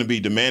what's going to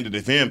be demanded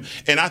of him.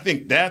 And I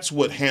think that's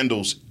what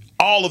handles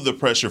all of the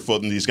pressure for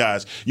these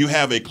guys. You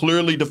have a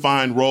clearly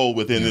defined role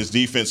within this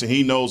defense, and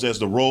he knows as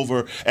the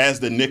rover, as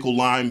the nickel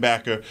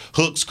linebacker,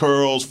 hooks,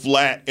 curls,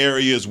 flat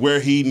areas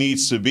where he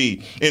needs to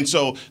be. And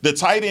so the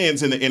tight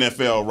ends in the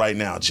NFL right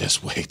now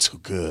just way too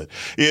good.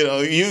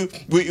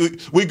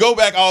 We go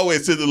back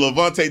always to the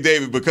Levante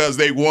David because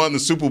they won the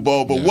Super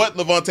Bowl, but what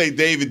Levante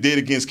David did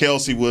against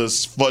Kelsey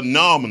was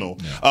phenomenal,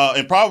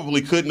 and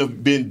probably couldn't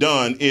have been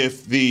done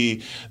if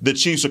the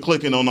Chiefs are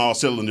clicking on all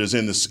cylinders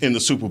in the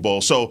Super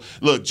Bowl. So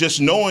look, just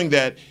knowing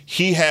that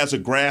he has a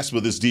grasp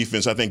of this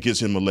defense, I think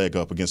gives him a leg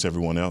up against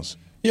everyone else.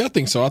 Yeah, I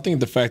think so. I think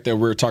the fact that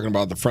we're talking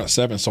about the front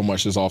seven so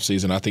much this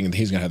offseason, I think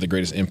he's going to have the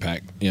greatest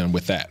impact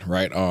with that,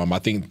 right? I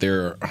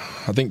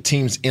think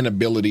teams'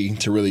 inability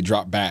to really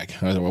drop back,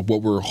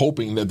 what we're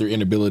hoping that their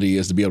inability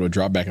is to be able to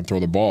drop back and throw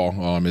the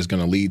ball is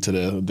going to lead to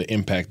the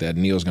impact that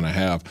Neal's going to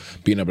have,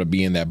 being able to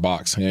be in that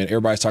box. And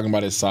everybody's talking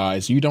about his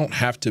size. You don't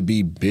have to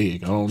be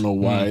big. I don't know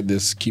why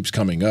this keeps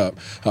coming up.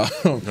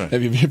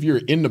 If you're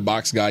in the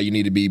box guy, you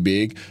need to be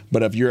big.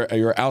 But if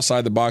you're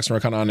outside the box or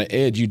kind of on the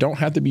edge, you don't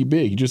have to be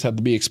big. You just have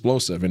to be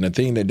explosive. And the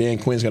thing that Dan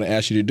Quinn's going to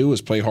ask you to do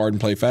is play hard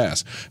and play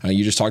fast.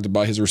 You just talked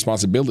about his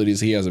responsibilities.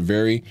 He has a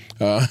very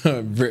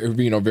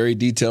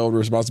detailed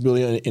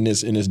responsibility in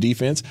his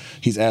defense.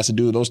 He's asked to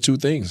do those two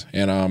things,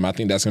 and I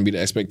think that's going to be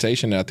the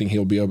expectation. And I think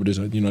he'll be able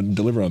to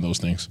deliver on those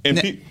things.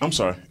 And I'm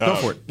sorry, go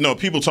for it. No,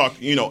 people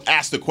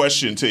asked the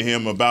question to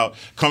him about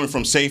coming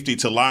from safety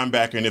to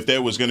linebacker, and if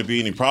there was going to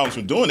be any problems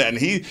with doing that. And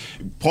he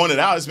pointed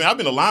out, I've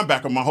been a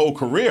linebacker my whole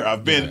career. I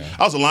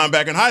was a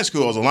linebacker in high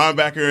school. I was a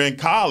linebacker in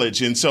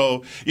college, and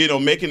so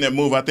making that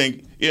move, I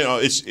think,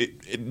 it's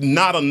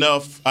not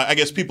enough. I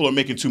guess people are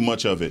making too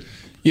much of it.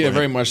 Yeah,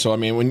 very much so. I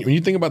mean, when you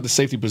think about the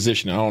safety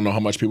position, I don't know how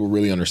much people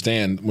really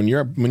understand. When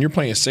you're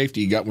playing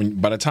safety,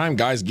 by the time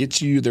guys get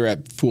to you, they're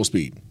at full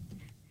speed.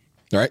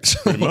 All right,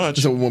 pretty much.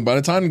 So by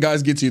the time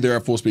guys get to you, they're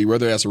at full speed.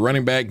 Whether that's a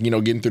running back,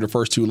 getting through the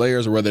first two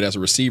layers, or whether that's a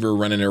receiver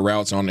running their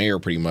routes on air,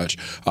 pretty much.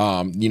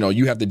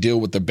 You have to deal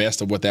with the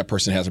best of what that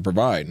person has to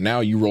provide. Now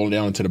you roll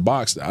down into the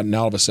box.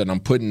 Now all of a sudden,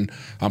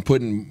 I'm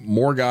putting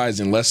more guys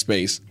in less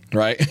space.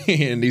 right?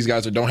 And these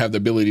guys don't have the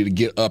ability to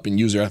get up and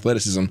use their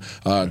athleticism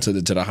to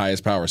the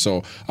highest power.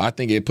 So I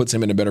think it puts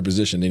him in a better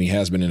position than he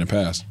has been in the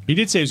past. He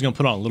did say he was going to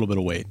put on a little bit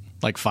of weight,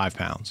 like 5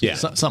 pounds. Yeah.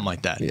 Something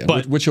like that. Yeah,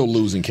 but which he'll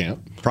lose in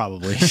camp.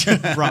 Probably.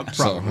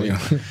 Probably.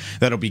 So,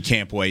 that'll be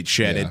camp weight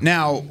shedded. Yeah.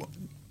 Now,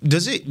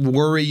 does it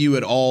worry you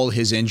at all,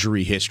 his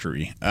injury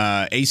history?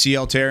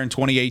 ACL tear in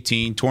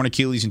 2018, torn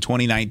Achilles in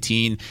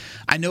 2019.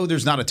 I know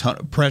there's not a ton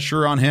of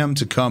pressure on him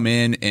to come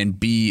in and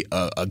be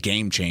a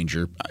game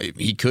changer.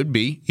 He could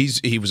be.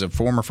 He was a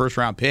former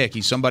first-round pick.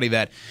 He's somebody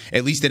that,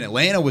 at least in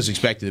Atlanta, was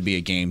expected to be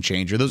a game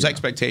changer. Those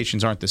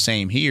expectations aren't the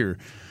same here.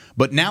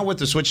 But now with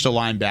the switch to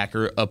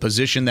linebacker, a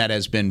position that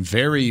has been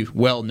very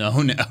well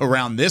known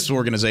around this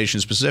organization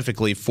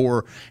specifically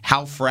for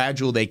how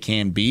fragile they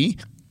can be,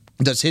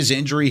 does his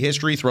injury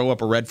history throw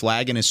up a red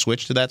flag in his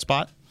switch to that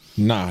spot?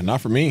 Nah,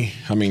 not for me.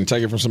 I mean,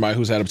 take it from somebody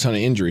who's had a ton of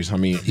injuries. I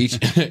mean,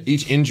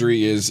 each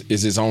injury is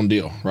its own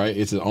deal, right?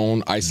 It's its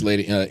own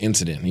isolated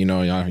incident.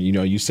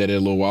 You said it a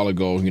little while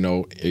ago.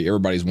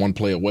 Everybody's one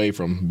play away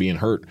from being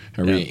hurt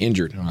or being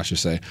injured, I should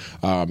say.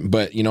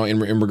 But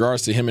in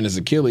regards to him and his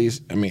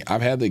Achilles, I mean,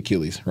 I've had the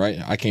Achilles, right?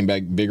 I came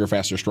back bigger,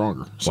 faster,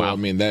 stronger. So wow.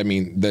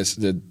 That's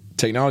the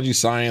technology,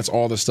 science,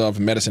 all this stuff,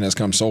 medicine has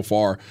come so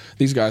far.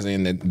 These guys,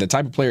 and the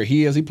type of player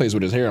he is, he plays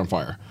with his hair on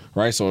fire,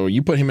 right? So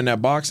you put him in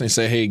that box and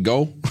say, hey,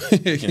 go,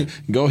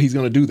 go, he's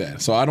going to do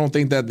that. So I don't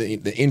think that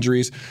the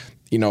injuries,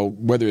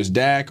 whether it's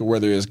Dak or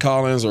whether it's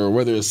Collins or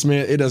whether it's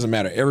Smith, it doesn't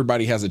matter.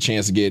 Everybody has a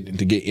chance to get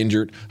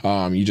injured.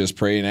 You just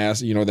pray and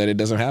ask, that it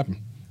doesn't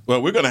happen.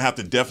 Well, we're going to have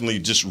to definitely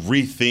just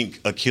rethink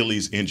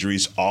Achilles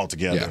injuries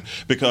altogether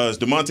because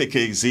DeMonte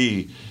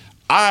KZ,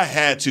 I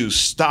had to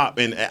stop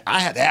and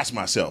I had to ask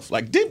myself,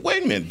 wait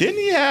a minute, didn't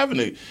he have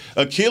an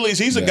Achilles?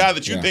 He's a guy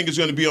that you think is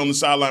going to be on the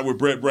sideline with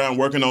Brett Brown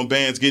working on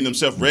bands, getting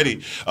himself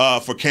ready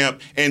for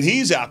camp, and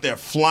he's out there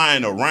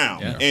flying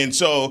around. Yeah. And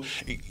so,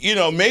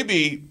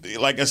 maybe,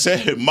 like I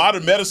said,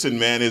 modern medicine,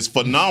 man, is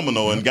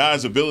phenomenal, and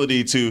guys'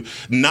 ability to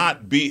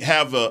not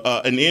have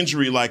an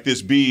injury like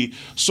this be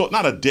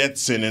not a death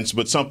sentence,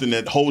 but something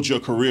that holds your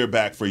career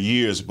back for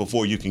years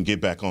before you can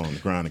get back on the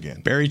ground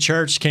again. Barry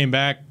Church came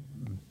back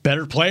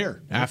better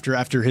player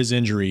after his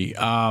injury.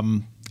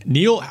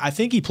 Neal, I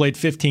think he played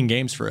 15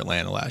 games for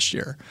Atlanta last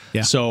year.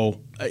 Yeah.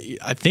 So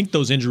I think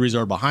those injuries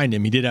are behind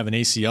him. He did have an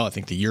ACL, I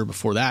think, the year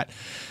before that.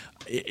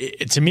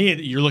 To me,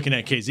 you're looking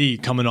at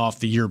KZ coming off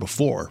the year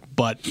before,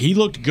 but he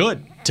looked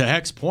good. To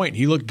Heck's point,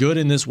 he looked good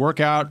in this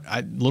workout.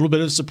 A little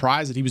bit of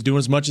surprise that he was doing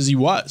as much as he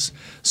was.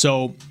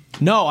 So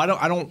no, I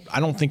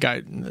don't think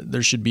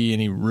there should be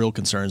any real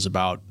concerns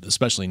about,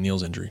 especially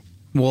Neal's injury.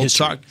 Well,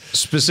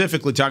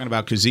 specifically talking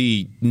about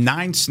Kazee,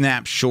 9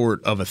 snaps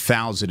short of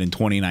 1,000 in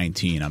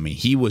 2019. I mean,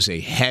 he was a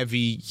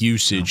heavy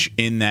usage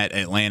in that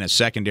Atlanta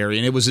secondary,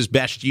 and it was his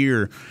best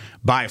year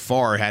by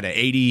far. Had an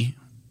 80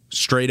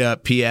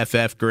 straight-up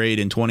PFF grade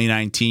in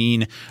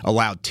 2019,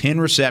 allowed 10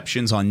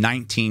 receptions on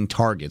 19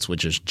 targets,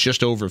 which is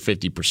just over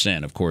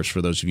 50%, of course,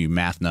 for those of you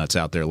math nuts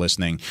out there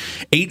listening.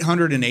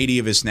 880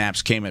 of his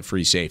snaps came at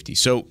free safety.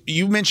 So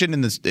you mentioned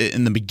in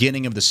the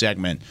beginning of the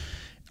segment,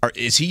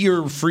 is he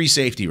your free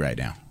safety right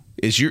now?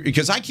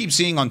 Because I keep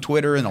seeing on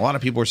Twitter, and a lot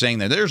of people are saying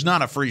that there's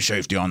not a free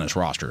safety on this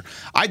roster.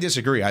 I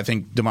disagree. I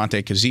think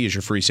DeMonte Kazee is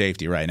your free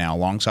safety right now,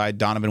 alongside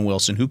Donovan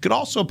Wilson, who could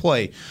also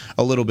play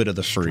a little bit of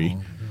the free.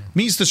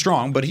 He's the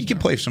strong, but he can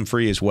play some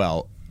free as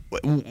well.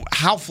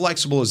 How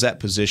flexible is that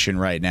position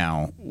right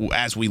now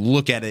as we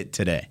look at it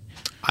today?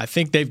 I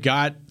think they've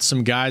got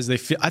some guys. I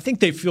think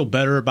they feel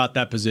better about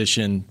that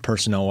position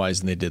personnel-wise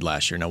than they did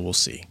last year. Now we'll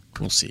see.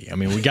 We'll see. I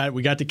mean, we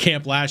got to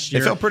camp last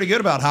year. They felt pretty good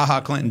about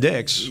HaHa Clinton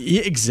Dix.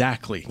 Yeah,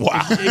 exactly.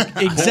 Wow.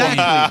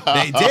 Exactly.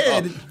 They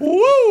did.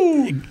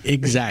 Woo!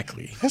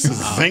 Exactly. That's a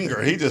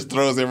zinger. He just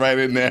throws it right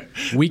in there.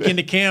 Week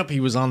into camp, he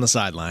was on the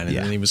sideline, and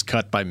then he was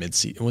cut by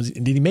midseason.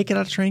 Did he make it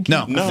out of training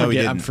camp? No, he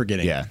didn't. I'm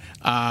forgetting. Yeah.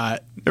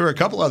 There were a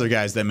couple other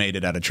guys that made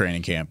it out of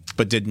training camp,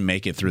 but didn't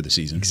make it through the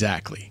season.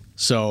 Exactly.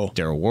 So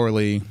Daryl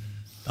Worley.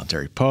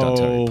 Dontari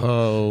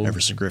Poe,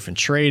 Everson Griffin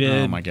traded.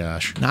 Oh, my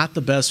gosh. Not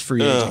the best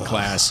free agent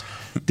class.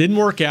 Didn't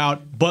work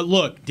out. But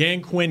look,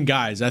 Dan Quinn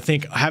guys, I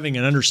think having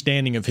an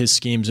understanding of his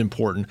scheme is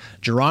important.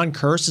 Jerron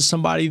Kearse is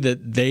somebody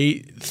that they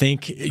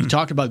think, you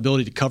talked about the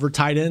ability to cover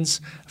tight ends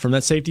from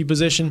that safety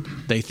position.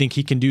 They think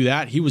he can do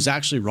that. He was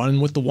actually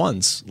running with the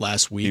ones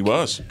last week. He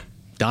was.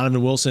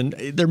 Donovan Wilson,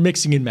 they're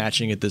mixing and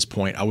matching at this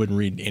point. I wouldn't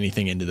read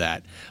anything into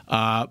that.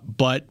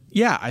 But,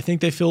 yeah, I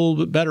think they feel a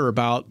little bit better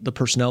about the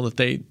personnel that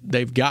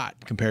they've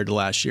got compared to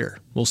last year.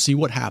 We'll see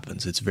what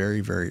happens. It's very,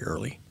 very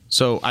early.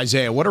 So,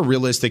 Isaiah, what are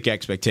realistic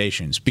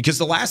expectations? Because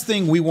the last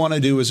thing we want to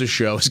do as a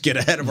show is get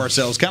ahead of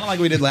ourselves, kind of like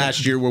we did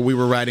last year where we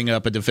were writing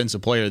up a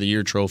Defensive Player of the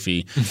Year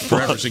trophy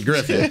for Everson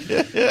Griffin.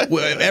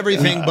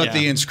 Everything but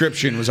the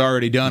inscription was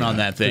already done on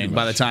that thing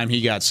by the time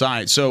he got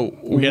signed. So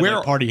we had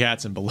like party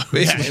hats and balloons.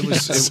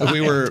 Yeah,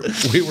 we were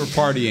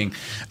partying.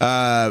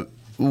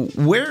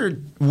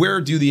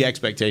 Where do the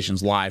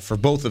expectations lie for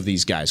both of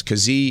these guys,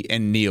 Kazee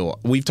and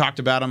Neal? We've talked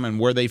about them and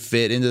where they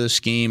fit into the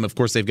scheme. Of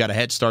course, they've got a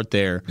head start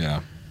there.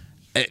 Yeah.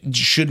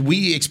 Should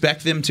we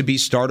expect them to be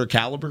starter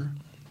caliber?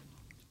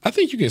 I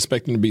think you can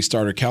expect them to be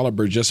starter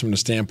caliber just from the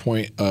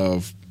standpoint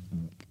of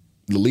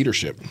the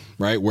leadership,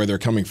 right? Where they're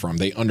coming from.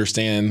 They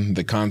understand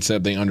the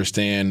concept. They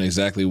understand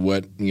exactly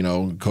what,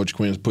 Coach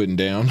Quinn's putting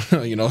down,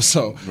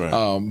 so,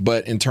 Right.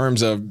 But in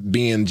terms of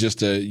being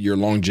just your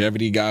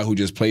longevity guy who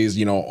just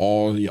plays,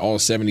 all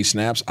 70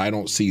 snaps, I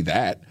don't see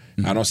that.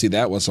 I don't see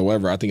that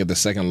whatsoever. I think at the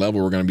second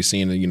level, we're going to be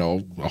seeing,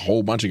 a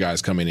whole bunch of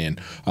guys coming in.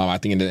 I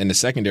think in the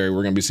secondary,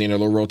 we're going to be seeing a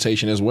little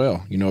rotation as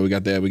well. We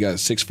got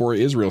 6'4"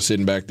 Israel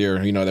sitting back there,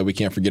 that we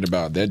can't forget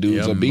about. That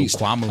dude's a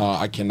beast.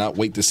 I cannot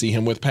wait to see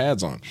him with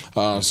pads on.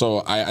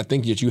 So I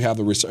think that you have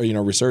the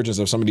resurgence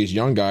of some of these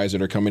young guys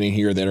that are coming in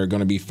here that are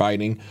going to be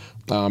fighting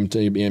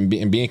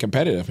and being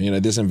competitive.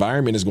 This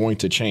environment is going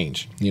to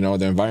change. The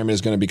environment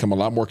is going to become a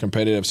lot more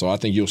competitive. So I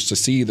think you'll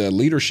see the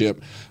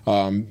leadership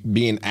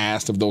being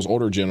asked of those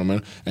older gentlemen,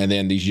 and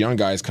then these young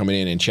guys coming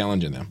in and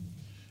challenging them.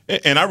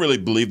 And I really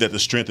believe that the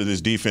strength of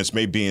this defense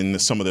may be in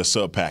some of their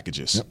sub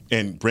packages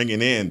and bringing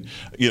in,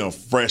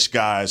 fresh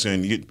guys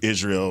and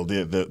Israel,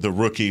 the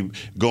rookie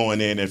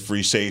going in at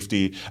free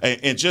safety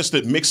and just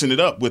mixing it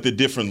up with the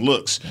different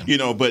looks,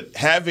 but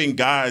having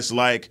guys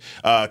like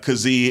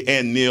Kazee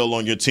and Neal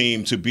on your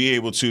team to be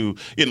able to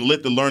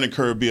let the learning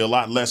curve be a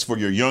lot less for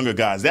your younger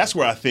guys. That's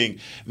where I think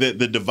that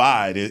the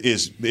divide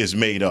is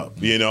made up.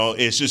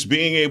 It's just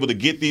being able to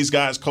get these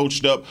guys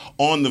coached up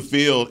on the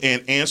field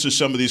and answer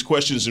some of these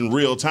questions in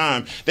real time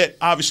that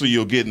obviously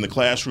you'll get in the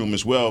classroom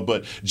as well,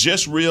 but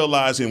just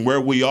realizing where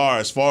we are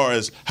as far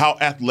as how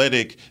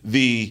athletic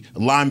the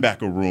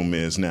linebacker room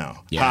is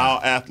now,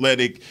 how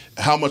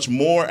much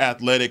more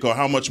athletic or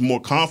how much more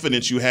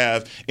confidence you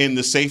have in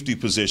the safety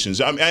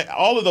positions. I mean,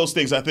 all of those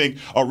things I think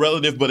are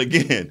relative, but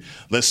again,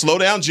 let's slow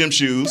down, gym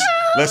shoes.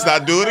 Let's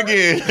not do it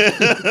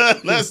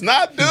again. Let's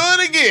not do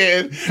it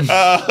again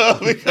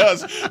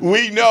because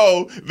we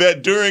know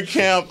that during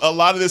camp, a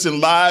lot of this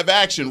in live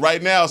action.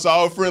 Right now, it's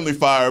all friendly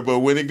fire, but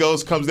when it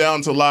comes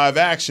down to live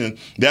action,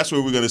 that's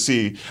where we're going to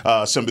see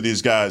some of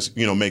these guys,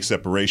 make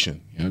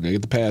separation.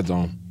 Get the pads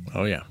on.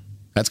 Oh, yeah.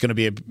 That's going to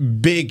be a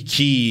big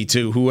key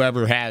to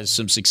whoever has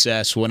some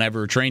success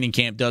whenever training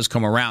camp does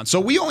come around. So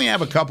we only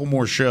have a couple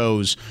more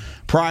shows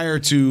prior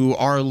to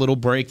our little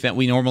break that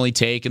we normally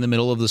take in the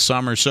middle of the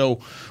summer. So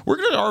we're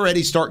going to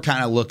already start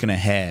kind of looking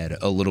ahead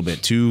a little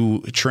bit to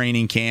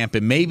training camp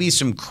and maybe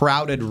some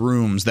crowded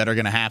rooms that are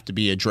going to have to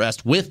be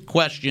addressed with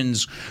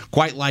questions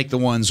quite like the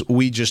ones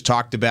we just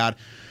talked about.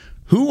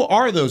 Who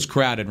are those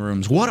crowded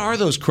rooms? What are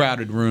those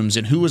crowded rooms,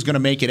 and who is going to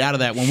make it out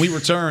of that when we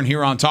return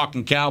here on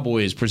Talking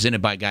Cowboys,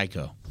 presented by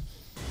Geico?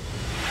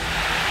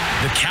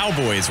 The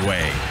Cowboys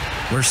way,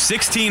 where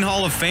 16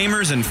 Hall of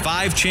Famers and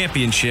 5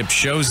 championships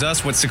shows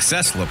us what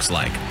success looks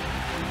like.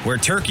 Where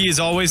turkey is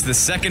always the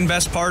second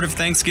best part of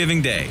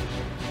Thanksgiving Day.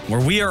 Where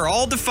we are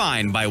all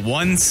defined by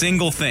one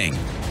single thing,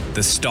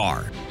 the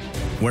star.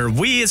 Where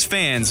we as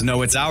fans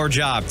know it's our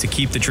job to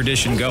keep the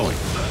tradition going.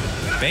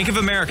 Bank of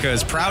America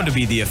is proud to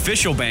be the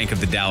official bank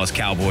of the Dallas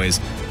Cowboys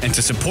and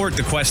to support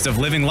the quest of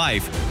living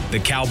life the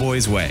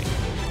Cowboys way.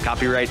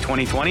 Copyright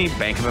 2020,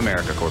 Bank of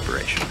America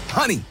Corporation.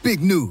 Honey,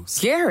 big news.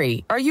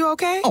 Gary, are you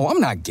okay? Oh,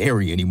 I'm not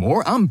Gary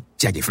anymore. I'm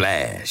Jackie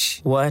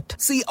Flash. What?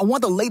 See, I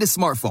want the latest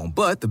smartphone,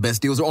 but the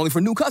best deals are only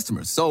for new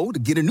customers. So to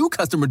get a new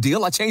customer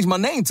deal, I changed my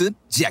name to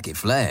Jackie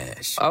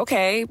Flash.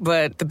 Okay,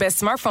 but the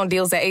best smartphone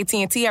deals at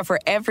AT&T are for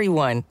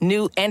everyone,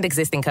 new and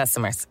existing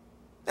customers.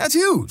 That's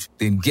huge.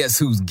 Then guess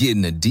who's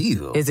getting a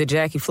deal? Is it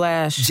Jackie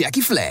Flash?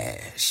 Jackie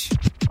Flash.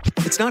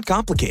 It's not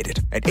complicated.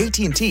 At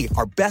AT&T,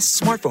 our best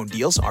smartphone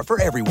deals are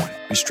for everyone.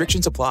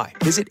 Restrictions apply.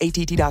 Visit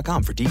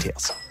att.com for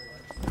details.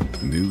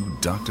 New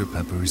Dr.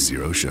 Pepper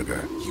Zero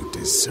Sugar. You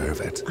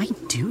deserve it. I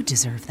do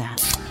deserve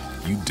that.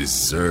 You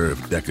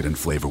deserve decadent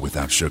flavor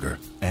without sugar.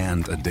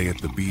 And a day at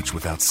the beach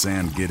without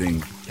sand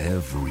getting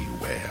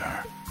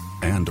everywhere.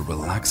 And a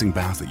relaxing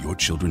bath that your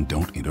children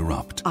don't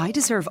interrupt. I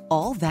deserve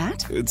all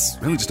that? It's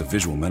really just a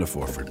visual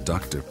metaphor for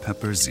Dr.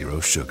 Pepper Zero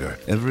Sugar.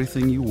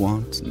 Everything you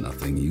want,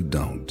 nothing you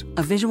don't.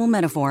 A visual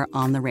metaphor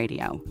on the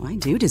radio. I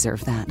do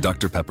deserve that.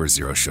 Dr. Pepper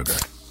Zero Sugar.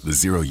 The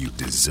zero you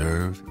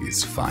deserve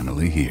is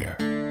finally here.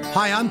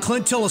 Hi, I'm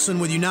Clint Tillison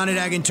with United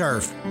Ag and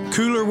Turf.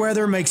 Cooler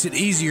weather makes it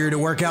easier to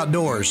work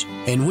outdoors,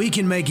 and we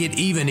can make it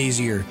even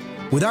easier.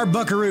 With our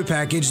Buckaroo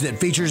package that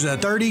features a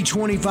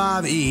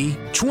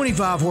 3025E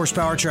 25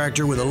 horsepower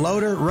tractor with a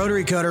loader,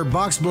 rotary cutter,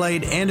 box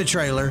blade, and a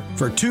trailer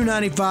for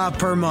 $295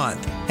 per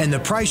month. And the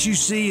price you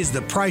see is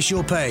the price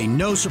you'll pay.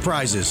 No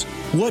surprises.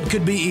 What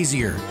could be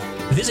easier?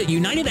 Visit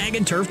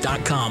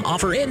UnitedAgAndTurf.com.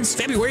 Offer ends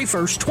February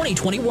 1st,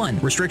 2021.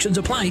 Restrictions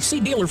apply. See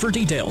dealer for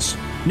details.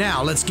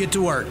 Now let's get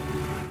to work.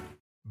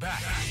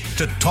 Back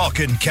to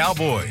Talking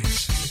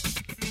Cowboys.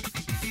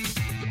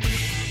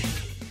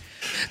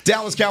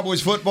 Dallas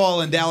Cowboys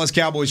football and Dallas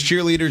Cowboys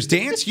cheerleaders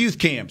dance youth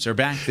camps are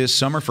back this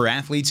summer for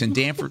athletes and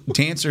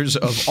dancers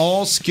of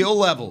all skill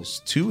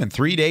levels. 2- and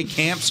 3-day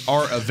camps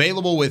are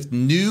available with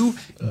new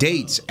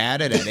dates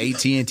added at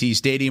AT&T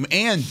Stadium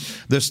and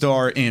the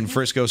Star in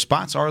Frisco.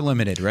 Spots are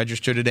limited.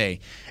 Register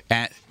today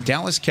at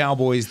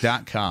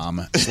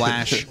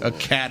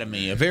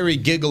DallasCowboys.com/academy. A very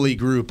giggly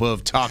group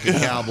of Talking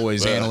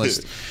Cowboys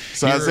analysts.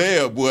 It's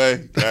Isaiah,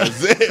 boy.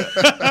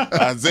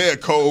 Isaiah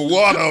cold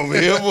water over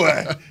here,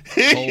 boy.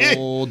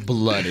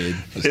 Cold-blooded.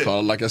 Let's call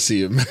it like I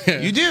see it, man.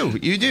 You do.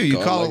 You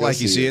call it like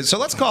you see it. So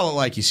let's call it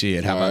like you see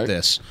it. How about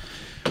this?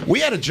 We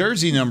had a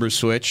jersey number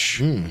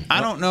switch.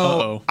 I don't know.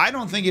 Uh-oh. I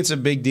don't think it's a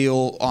big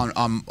deal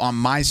on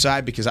my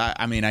side because,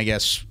 I mean, I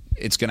guess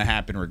it's going to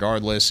happen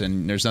regardless,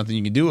 and there's nothing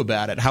you can do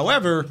about it.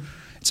 However,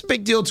 it's a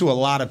big deal to a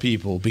lot of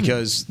people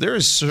because there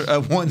is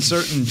one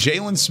certain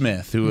Jalen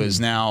Smith who has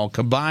now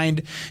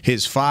combined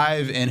his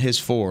 5 and his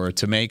 4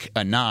 to make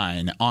a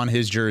 9 on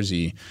his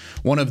jersey.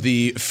 One of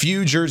the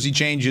few jersey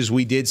changes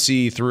we did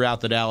see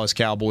throughout the Dallas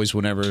Cowboys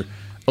whenever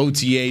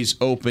OTAs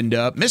opened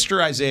up.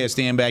 Mr. Isaiah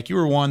Stanback, you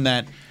were one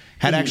that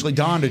had actually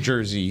donned a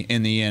jersey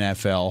in the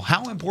NFL.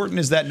 How important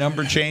is that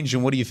number change,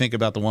 and what do you think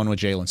about the one with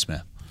Jalen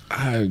Smith?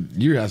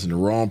 You're asking the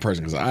wrong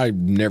person because I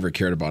never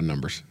cared about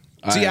numbers.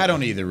 See, I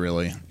don't either,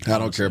 really. I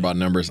don't care about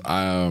numbers.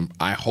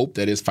 I hope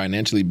that it's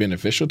financially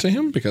beneficial to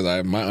him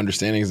because my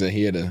understanding is that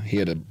he had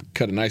to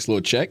cut a nice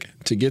little check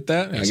to get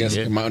that. Yes, I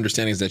guess my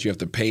understanding is that you have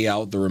to pay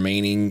out the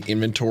remaining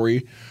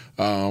inventory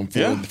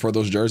for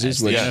those jerseys.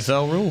 That's the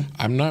NFL rule.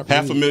 I'm not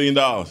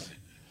 $500,000.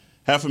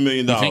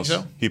 $500,000. You think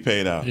so? He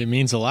paid out. It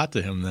means a lot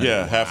to him then.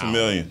 Yeah,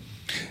 $500,000.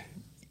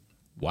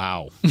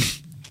 Wow.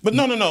 But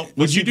no.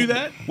 Would you do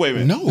that? Wait a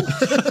minute. No.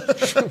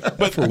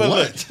 but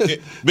what? Look,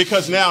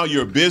 because now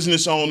you're a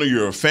business owner,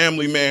 you're a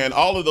family man.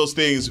 All of those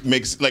things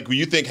makes, like when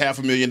you think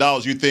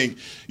 $500,000, you think,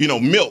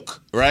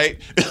 milk, right?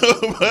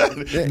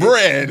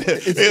 Bread,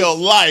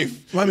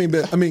 life. I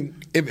mean,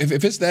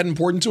 if it's that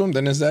important to him,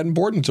 then it's that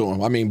important to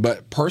him. I mean,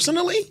 but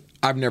personally,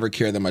 I've never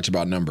cared that much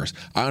about numbers.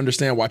 I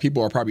understand why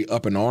people are probably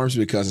up in arms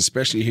because,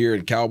 especially here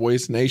in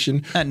Cowboys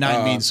Nation, that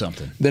 9 means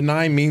something. The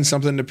 9 means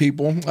something to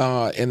people,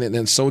 and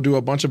then so do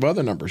a bunch of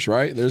other numbers,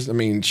 right?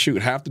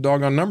 Half the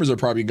doggone numbers are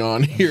probably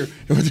gone here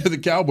with the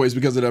Cowboys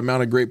because of the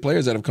amount of great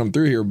players that have come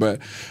through here. But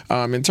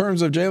in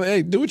terms of Jalen,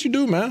 hey, do what you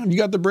do, man. You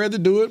got the bread to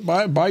do it.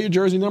 Buy your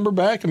jersey number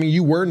back. I mean,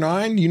 you were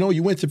 9.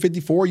 You went to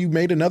 54. You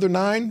made another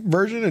 9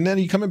 version, and then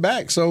you coming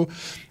back. So.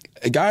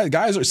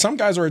 Some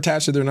guys are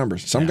attached to their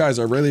numbers. Some guys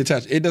are really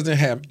attached. It doesn't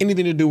have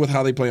anything to do with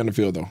how they play on the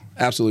field, though.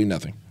 Absolutely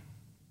nothing.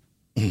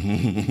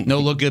 No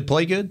look good,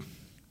 play good?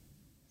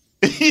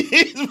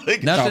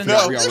 Nothing.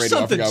 There's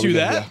something to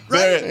that.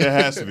 Right? There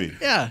has to be.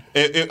 Yeah.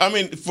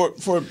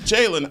 For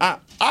Jalen,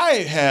 I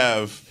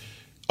have,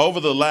 over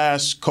the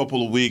last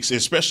couple of weeks,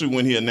 especially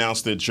when he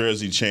announced the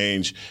jersey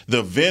change,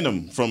 the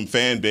venom from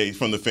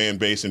the fan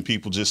base and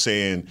people just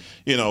saying,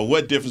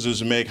 what difference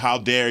does it make? How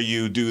dare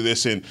you do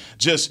this? And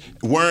just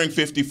wearing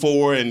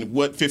 54 and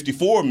what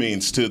 54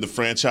 means to the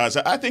franchise,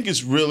 I think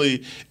it's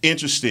really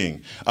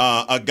interesting.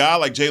 A guy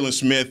like Jalen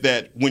Smith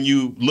that when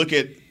you look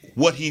at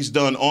what he's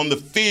done on the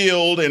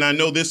field, and I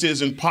know this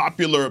isn't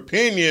popular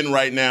opinion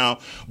right now,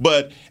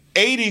 but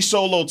 80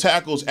 solo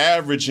tackles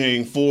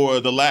averaging for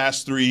the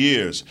last 3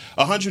 years,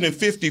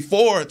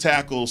 154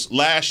 tackles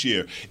last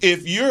year.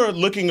 If you're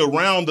looking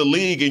around the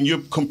league and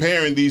you're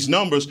comparing these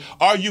numbers,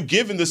 are you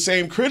giving the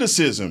same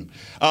criticism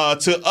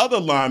to other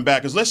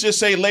linebackers? Let's just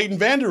say Leighton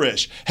Vander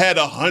Esch had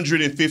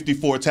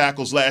 154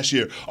 tackles last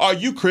year. Are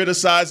you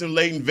criticizing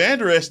Leighton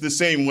Vander Esch the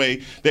same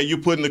way that you're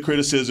putting the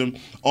criticism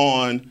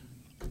on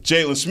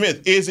Jalen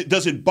Smith?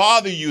 Does it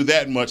bother you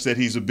that much that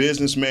he's a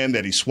businessman,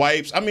 that he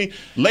swipes? I mean,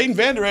 Leighton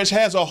Vander Esch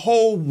has a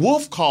whole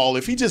wolf call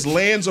if he just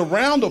lands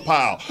around a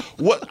pile.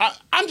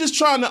 I'm just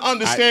trying to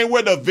understand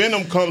where the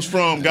venom comes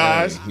from,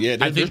 guys.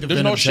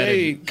 There's no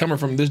shade coming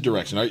from this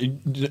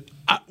direction.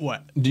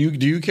 What? Do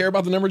you care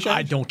about the number change?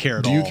 I don't care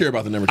at all. Do you care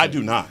about the number change? I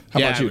do not. How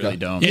about you? I really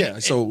don't. Yeah,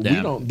 so we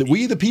don't.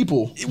 We the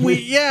people. People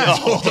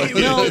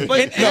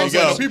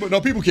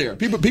care.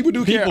 People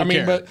do care.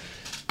 Care. But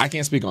I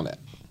can't speak on that.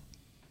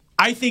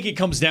 I think it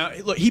comes down.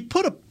 Look, he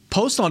put a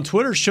post on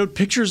Twitter, showed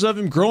pictures of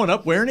him growing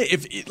up wearing it.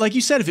 If, like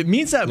you said, if it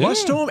means that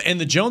much to him, and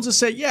the Joneses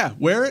say, "Yeah,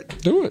 wear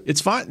it, do it," it's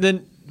fine.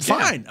 Then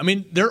fine. I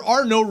mean, there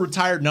are no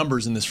retired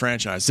numbers in this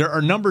franchise. There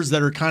are numbers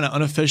that are kind of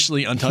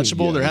unofficially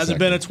untouchable. There hasn't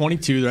been a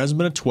 22. There hasn't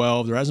been a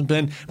 12. There hasn't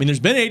been. I mean,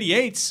 there's been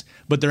 88s,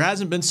 but there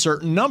hasn't been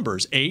certain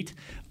numbers. 8.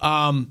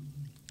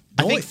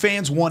 I think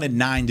fans wanted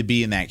 9 to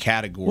be in that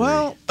category.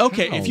 Well,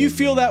 okay, if you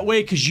feel that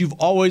way because you've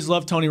always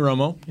loved Tony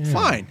Romo,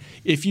 fine.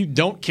 If you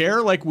don't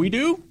care like we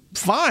do,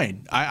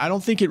 fine. I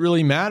don't think it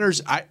really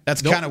matters.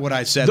 That's kind of what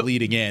I said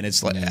leading in.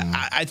 It's like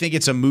I think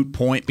it's a moot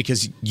point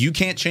because you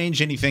can't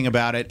change anything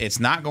about it. It's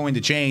not going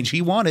to change.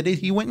 He wanted it.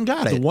 He went and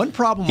got it. The one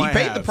problem he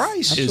paid the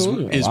price is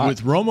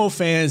with Romo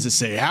fans that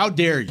say, "How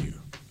dare you?"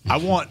 I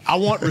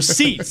want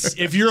receipts.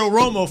 If you're a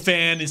Romo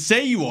fan, and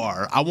say you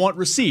are, I want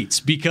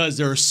receipts, because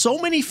there are so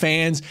many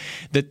fans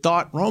that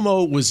thought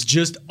Romo was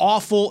just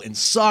awful and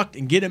sucked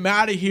and get him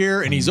out of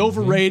here and he's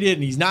overrated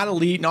and he's not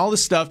elite and all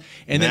this stuff.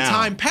 And then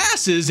time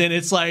passes and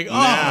it's like,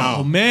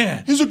 oh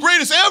man, he's the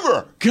greatest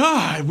ever.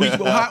 God,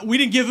 we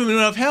didn't give him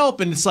enough help,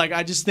 and it's like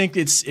I just think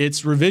it's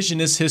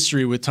revisionist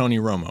history with Tony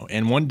Romo.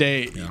 And one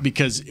day,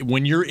 because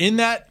when you're in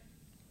that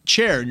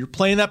chair and you're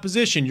playing that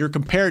position, you're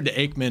compared to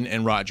Aikman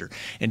and Roger,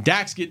 and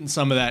Dak's getting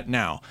some of that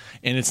now,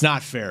 and it's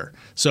not fair.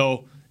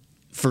 So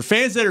for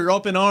fans that are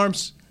up in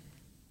arms,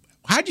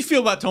 how'd you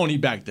feel about Tony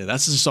back then?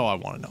 That's just all I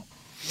want to know.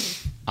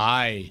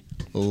 I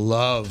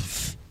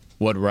love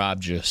what Rob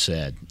just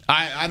said.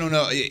 I don't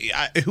know.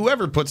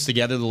 Whoever puts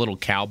together the little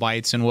cow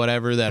bites and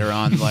whatever that are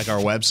on like our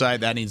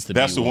website, that needs to be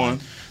That's the one.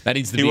 That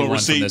needs to be one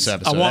receipts. from this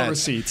episode. I want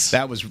receipts.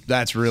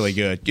 That's really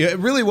good. Yeah,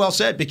 really well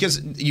said,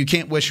 because you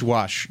can't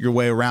wish-wash your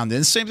way around it.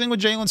 And same thing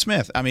with Jalen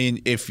Smith. I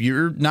mean, if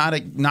you're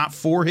not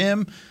for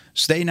him,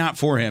 stay not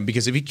for him,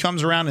 because if he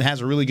comes around and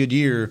has a really good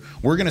year,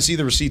 we're going to see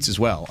the receipts as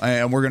well,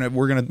 and we're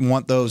gonna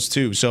want those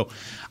too. So,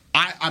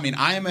 I mean,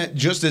 I am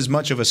just as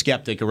much of a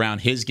skeptic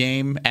around his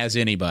game as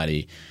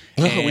anybody.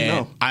 We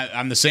know.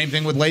 I'm the same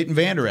thing with Leighton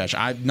Vander Esch.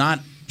 I'm not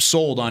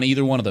sold on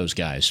either one of those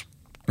guys.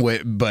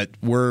 But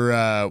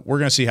we're going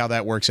to see how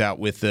that works out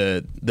with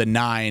the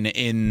 9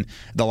 in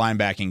the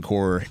linebacking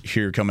core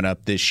here coming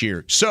up this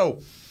year. So,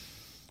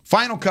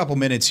 final couple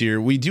minutes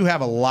here. We do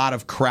have a lot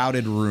of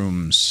crowded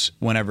rooms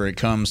whenever it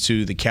comes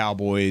to the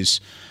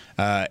Cowboys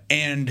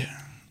and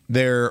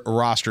their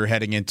roster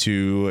heading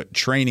into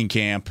training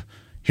camp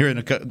here in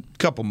a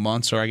couple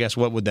months, or I guess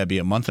what would that be,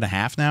 a month and a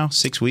half now?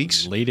 6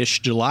 weeks?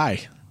 Late-ish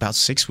July. About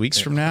 6 weeks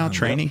from now,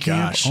 training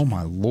camp. Gosh. Oh,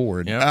 my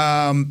Lord.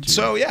 Yep.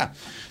 So, yeah.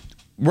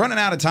 Running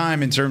out of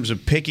time in terms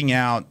of picking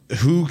out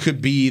who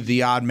could be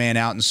the odd man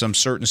out in some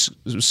certain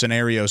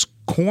scenarios.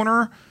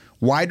 Corner,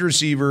 wide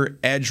receiver,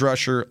 edge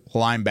rusher,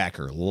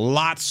 linebacker.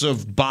 Lots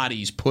of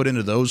bodies put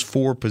into those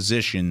 4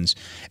 positions.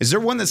 Is there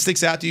one that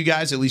sticks out to you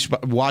guys, at least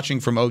watching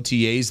from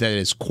OTAs, that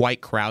is quite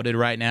crowded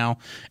right now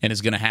and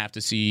is going to have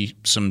to see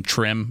some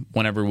trim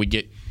whenever we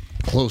get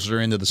closer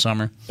into the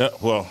summer?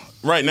 Well,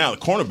 right now, the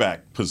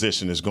cornerback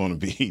position is going to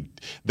be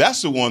 –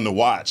 that's the one to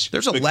watch.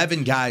 There's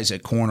 11 guys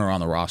at corner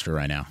on the roster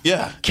right now.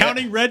 Yeah.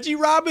 Counting Reggie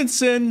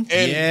Robinson.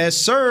 Yes,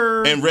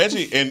 sir. And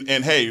Reggie –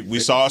 and hey, we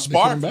saw a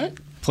spark.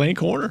 Playing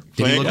corner.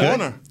 Playing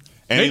corner.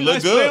 And Made he looked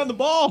nice good. play on the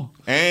ball.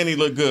 And he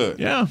looked good.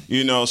 Yeah.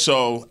 You know,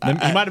 so – He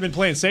might have been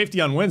playing safety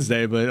on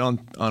Wednesday, but on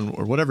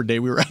or whatever day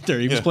we were out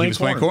there, he was playing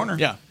corner.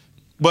 Yeah.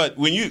 But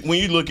when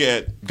you look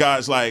at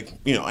guys like,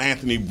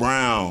 Anthony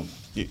Brown,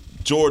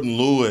 Jordan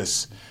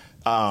Lewis,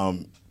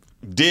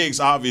 Diggs,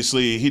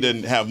 obviously, he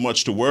didn't have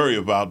much to worry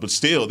about, but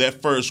still,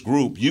 that first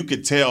group, you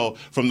could tell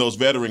from those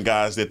veteran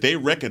guys that they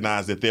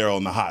recognize that they're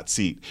on the hot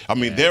seat. I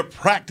mean, they're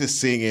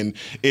practicing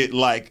it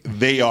like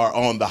they are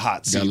on the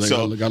hot seat. Got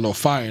a little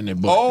fire in their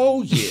butt.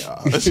 Oh,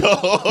 yeah.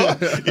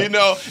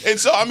 And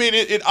so, I mean,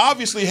 it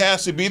obviously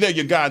has to be there.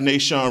 Your guy,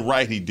 Nashawn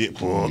Wright, he did.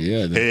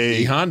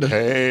 Hey, E-Honda.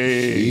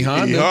 Hey,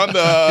 E-Honda.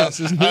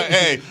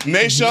 Hey,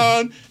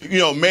 Nashawn,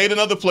 made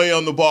another play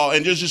on the ball,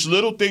 and just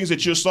little things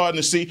that you're starting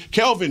to see.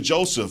 Kelvin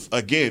Joseph,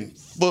 again,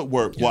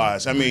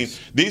 footwork-wise. I mean,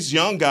 these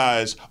young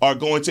guys are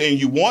going to, and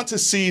you want to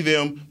see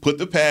them put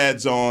the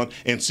pads on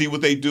and see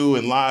what they do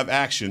in live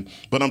action.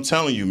 But I'm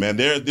telling you, man,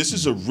 this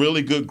is a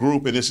really good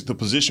group, and the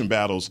position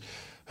battles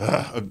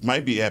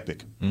might be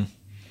epic.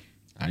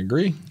 I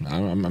agree.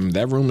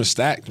 That room is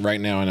stacked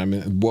right now, and I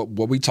mean, what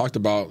we talked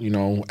about,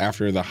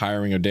 after the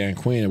hiring of Dan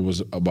Quinn,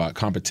 was about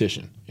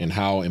competition and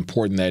how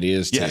important that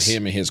is to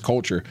him and his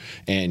culture.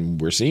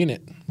 And we're seeing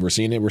it. We're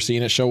seeing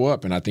it show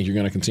up, and I think you're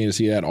going to continue to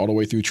see that all the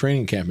way through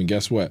training camp. And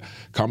guess what?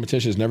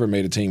 Competition has never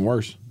made a team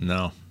worse.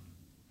 No,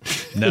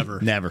 never,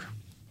 never.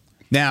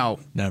 Now,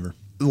 never.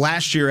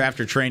 Last year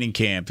after training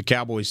camp, the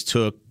Cowboys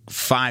took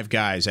 5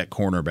 guys at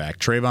cornerback: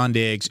 Trayvon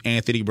Diggs,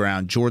 Anthony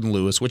Brown, Jordan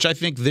Lewis, which I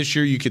think this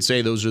year you could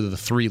say those are the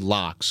 3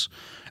 locks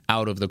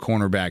out of the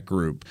cornerback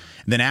group.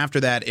 And then after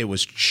that, it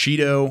was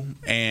Cheeto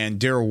and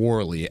Darryl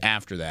Worley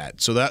after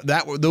that. So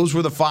those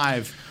were the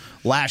 5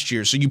 last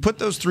year. So you put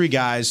those 3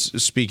 guys,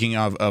 speaking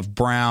of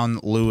Brown,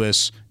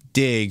 Lewis,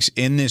 Diggs,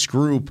 in this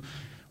group.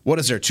 What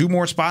is there, 2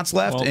 more spots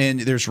left? Well, and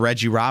there's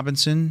Reggie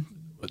Robinson,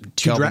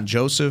 Kelvin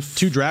Joseph.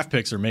 2 draft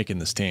picks are making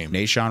this team.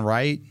 Nashawn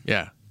Wright.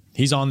 Yeah.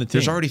 He's on the team.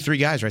 There's already 3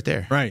 guys right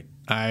there. Right.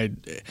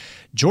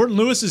 Jordan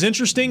Lewis is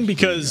interesting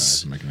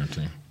because making our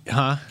team.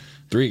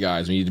 3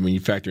 guys when you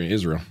factor in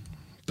Israel.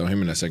 Throw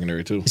him in that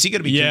secondary too. Is he going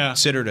to be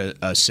considered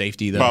a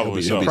safety though?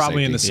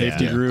 Probably in the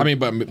safety group. I mean,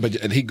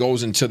 but he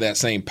goes into that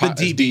same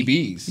pot as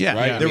DBs. Yeah,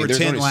 right? There were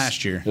 10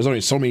 last year. There's only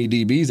so many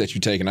DBs that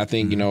you take, and I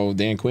think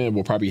Dan Quinn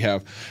will probably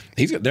have.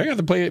 They're going to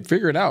have to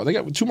figure it out. They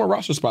got 2 more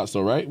roster spots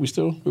though, right?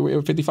 We're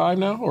at 55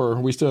 now, or are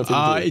we still at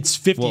 53? It's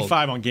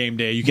 55 on game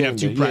day. You can have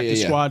 2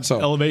 practice squad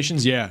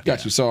elevations. Yeah,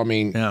 got you. So I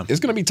mean, it's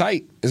going to be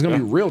tight. It's going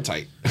to be real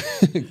tight.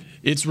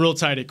 It's real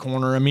tight at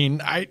corner. I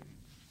mean,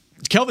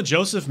 Kelvin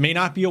Joseph may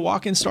not be a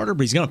walk-in starter,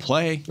 but he's going to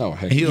play. Oh,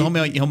 heck. He'll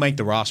make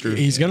the roster.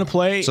 He's going to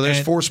play. So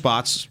there's 4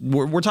 spots.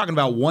 We're talking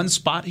about 1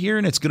 spot here,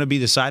 and it's going to be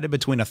decided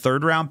between a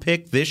 3rd-round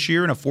pick this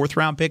year and a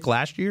 4th-round pick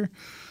last year.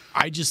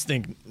 I just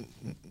think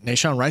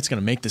Nahshon Wright's going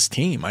to make this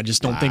team. I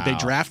just don't think they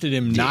drafted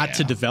him not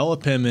to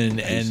develop him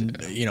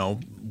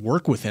and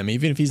work with him.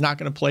 Even if he's not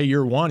going to play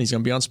year 1, he's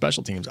going to be on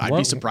special teams. I'd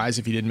be surprised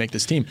if he didn't make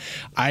this team.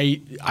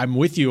 I'm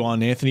with you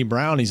on Anthony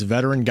Brown. He's a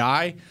veteran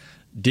guy.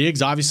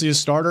 Diggs, obviously a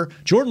starter.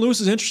 Jordan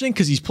Lewis is interesting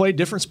because he's played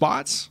different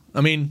spots.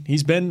 I mean,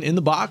 he's been in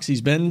the box.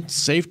 He's been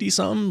safety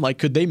some. Like,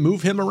 could they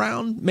move him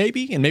around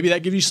maybe? And maybe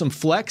that gives you some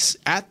flex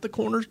at the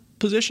corner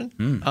position.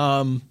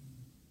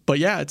 But,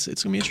 yeah, it's going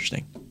to be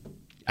interesting.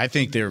 I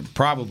think they're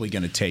probably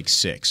going to take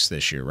 6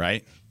 this year,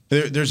 right?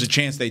 There's a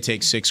chance they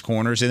take 6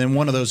 corners, and then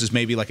one of those is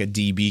maybe like a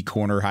DB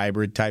corner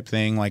hybrid type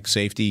thing, like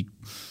safety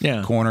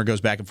corner goes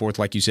back and forth,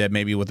 like you said,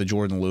 maybe with a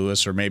Jordan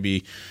Lewis or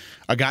maybe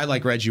a guy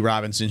like Reggie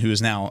Robinson, who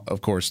has now,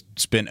 of course,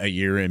 spent a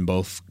year in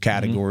both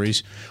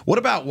categories. What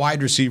about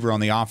wide receiver on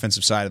the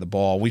offensive side of the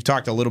ball? We've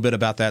talked a little bit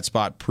about that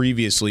spot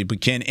previously,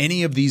 but can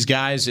any of these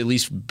guys, at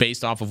least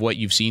based off of what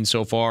you've seen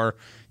so far,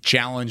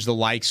 challenge the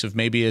likes of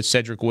maybe a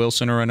Cedric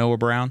Wilson or a Noah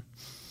Brown?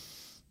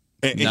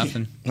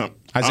 Nothing.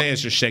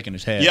 Isaiah's just shaking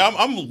his head. Yeah,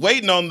 I'm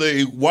waiting on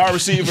the wide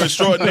receiver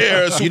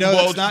extraordinaire, Super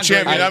Bowl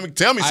champion.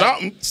 Tell me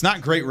something. It's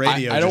not great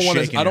radio. I don't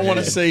want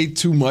to say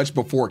too much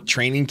before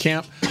training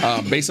camp.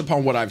 Based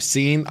upon what I've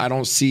seen, I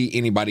don't see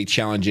anybody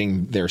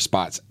challenging their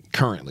spots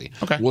currently.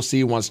 Okay. We'll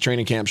see once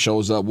training camp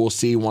shows up. We'll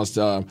see once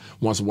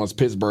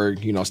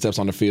Pittsburgh steps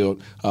on the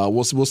field.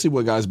 We'll see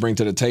what guys bring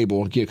to the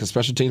table. Because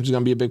special teams is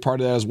going to be a big part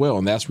of that as well,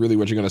 and that's really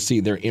what you're going to see,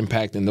 their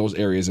impact in those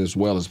areas as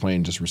well as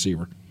playing just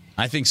receiver.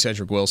 I think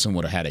Cedric Wilson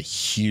would have had a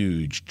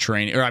huge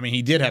training, or I mean,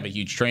 he did have a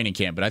huge training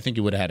camp, but I think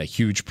he would have had a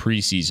huge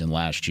preseason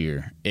last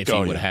year if he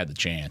would have had the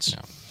chance.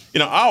 Yeah. You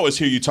know, I always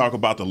hear you talk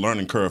about the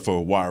learning curve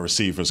for wide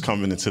receivers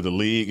coming into the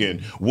league and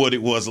what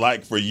it was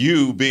like for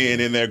you being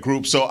in that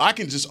group. So I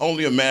can just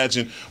only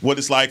imagine what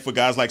it's like for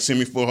guys like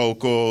Simi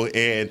Fehoko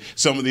and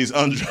some of these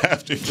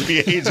undrafted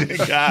free agent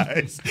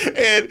guys.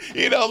 And,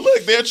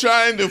 look, they're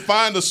trying to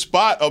find a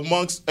spot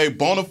amongst a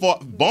bona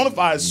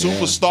fide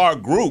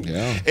superstar group.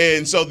 Yeah.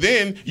 And so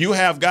then you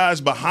have guys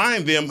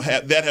behind them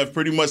that have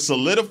pretty much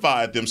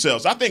solidified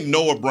themselves. I think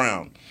Noah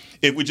Brown,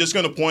 if we're just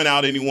going to point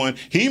out anyone,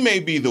 he may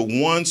be the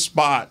one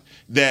spot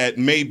that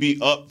may be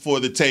up for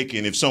the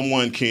taking if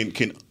someone can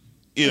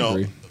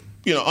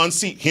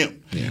unseat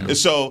him. Yeah. And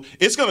so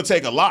it's going to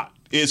take a lot.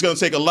 It's going to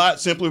take a lot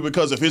simply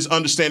because of his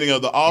understanding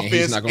of the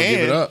offense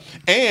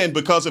and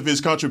because of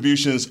his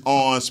contributions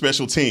on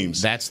special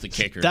teams. That's the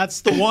kicker.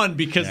 That's the one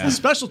because the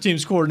special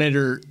teams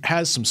coordinator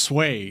has some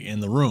sway in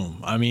the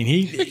room. I mean,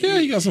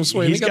 he got some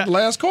sway. He got the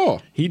last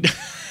call.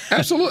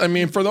 Absolutely. I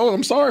mean, for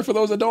those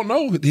that don't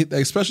know,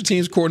 the special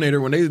teams coordinator,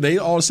 when they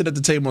all sit at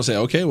the table and say,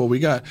 okay, well, we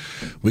got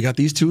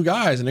these 2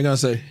 guys, and they're going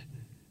to say,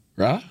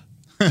 right?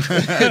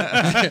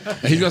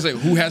 He's going to say,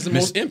 who has the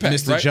most impact?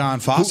 Mr. Right? John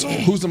Fossil.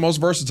 Who's the most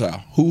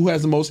versatile? Who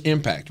has the most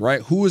impact,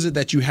 right? Who is it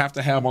that you have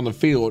to have on the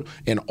field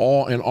in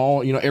all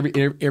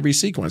every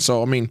sequence?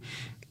 So, I mean,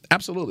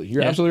 absolutely.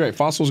 You're absolutely right.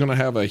 Fossil's going to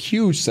have a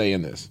huge say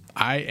in this.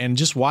 And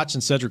just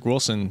watching Cedric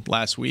Wilson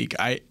last week,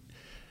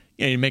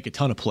 he didn't make a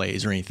ton of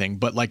plays or anything,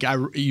 but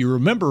you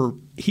remember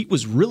he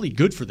was really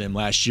good for them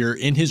last year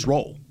in his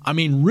role. I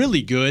mean,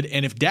 really good.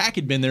 And if Dak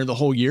had been there the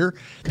whole year,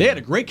 they had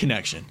a great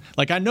connection.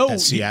 I know that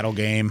Seattle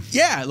game.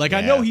 Yeah,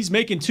 I know he's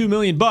making $2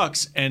 million,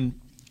 and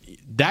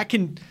that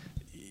can,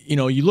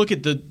 you look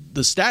at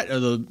the stat or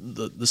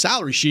the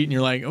salary sheet, and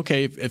you're like,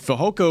 okay, if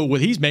Fehoko, what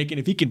he's making,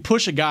 if he can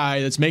push a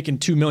guy that's making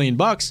 $2 million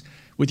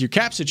with your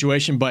cap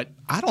situation, but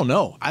I don't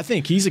know. I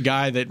think he's a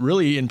guy that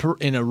really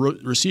in a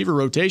receiver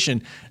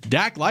rotation,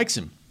 Dak likes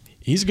him.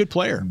 He's a good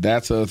player.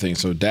 That's the other thing.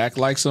 So Dak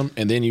likes him,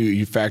 and then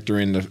you factor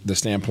in the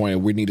standpoint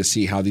of we need to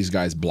see how these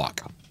guys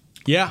block.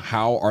 Yeah.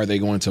 How are they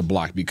going to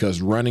block? Because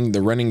the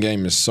running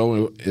game is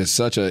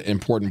such an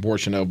important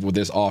portion of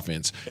this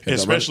offense.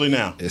 Especially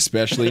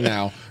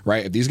now,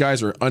 right? If these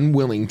guys are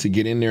unwilling to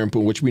get in there and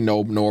put, which we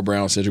know Noah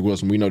Brown, Cedric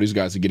Wilson, we know these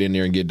guys to get in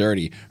there and get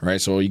dirty,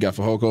 right? So you got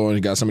Fehoko and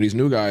you got some of these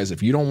new guys.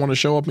 If you don't want to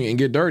show up and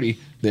get dirty,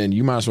 then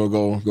you might as well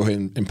go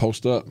ahead and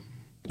post up.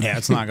 Yeah,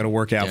 it's not going to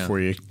work out for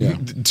you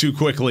too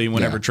quickly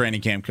whenever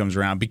training camp comes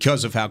around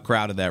because of how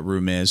crowded that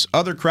room is.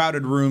 Other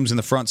crowded rooms in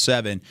the front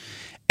 7,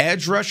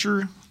 edge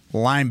rusher,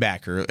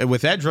 linebacker.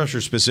 With edge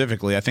rusher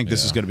specifically, I think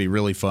this is going to be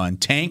really fun.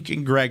 Tank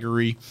and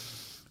Gregory.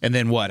 And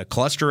then what? A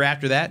cluster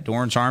after that?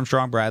 Dorrance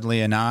Armstrong, Bradley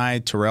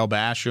Anae, Terrell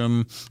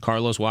Basham,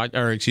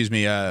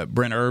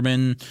 Brent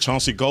Urban,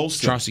 Chauncey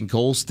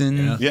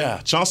Golston. Yeah,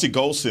 Chauncey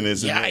Golston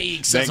is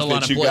that's a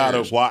lot that you got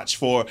to watch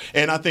for.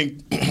 And I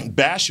think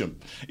Basham,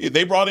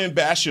 they brought in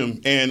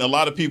Basham, and a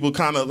lot of people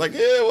kind of like,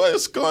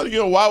 what's going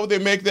on? Why would they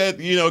make that,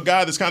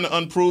 guy that's kind of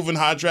unproven,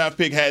 high draft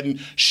pick, hadn't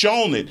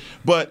shown it.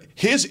 But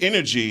his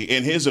energy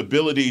and his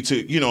ability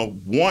to, you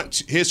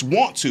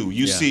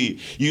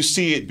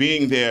see it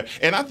being there.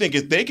 And I think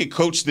if they they could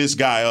coach this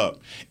guy up.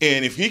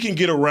 And if he can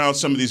get around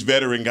some of these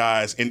veteran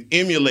guys and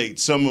emulate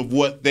some of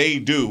what they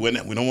do, and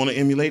we don't want to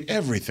emulate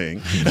everything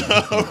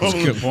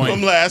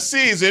from last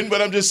season,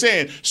 but I'm just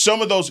saying,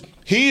 some of those,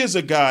 he is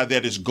a guy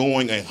that is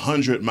going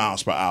 100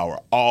 miles per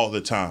hour all the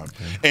time.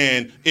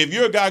 And if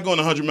you're a guy going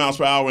 100 miles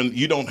per hour and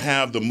you don't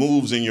have the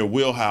moves in your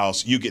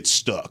wheelhouse, you get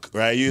stuck,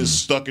 right? You're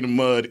stuck in the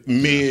mud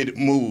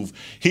mid-move.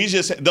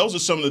 Those are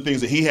some of the things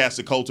that he has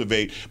to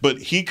cultivate, but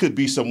he could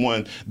be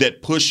someone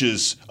that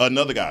pushes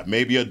another guy,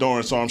 maybe a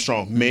Dorrance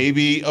Armstrong,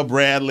 maybe a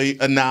Bradley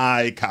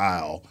Anae,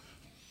 Kyle.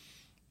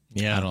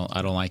 Yeah,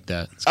 I don't like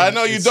that. I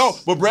know you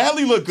don't, but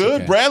Bradley looked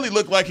good. Okay. Bradley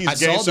looked like he's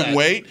gained some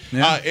weight.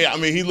 Yeah. I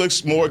mean, he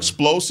looks more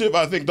explosive.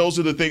 I think those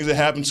are the things that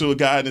happen to a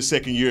guy in his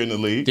second year in the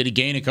league. Did he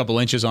gain a couple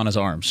inches on his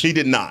arms? He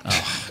did not.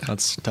 Oh,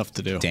 that's tough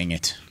to do. Dang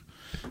it.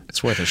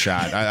 It's worth a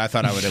shot. I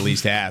thought I would at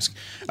least ask.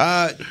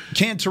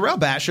 Can Terrell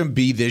Basham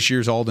be this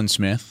year's Aldon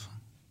Smith?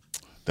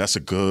 That's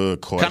a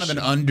good question. Kind of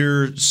an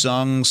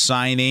undersung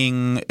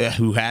signing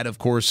who had, of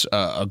course,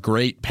 a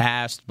great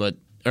past,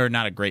 or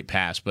not a great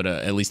past, but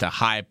at least a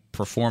high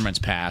performance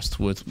past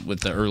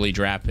with the early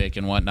draft pick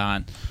and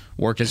whatnot.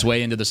 Work his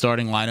way into the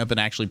starting lineup and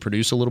actually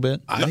produce a a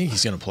bit. I think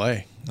he's going to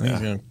play. I think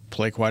he's going to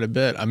play quite a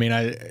bit. I mean,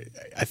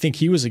 I think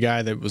he was a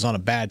guy that was on a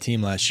bad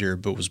team last year,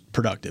 but was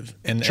productive.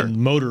 And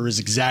motor is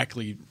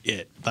exactly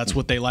it. That's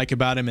what they like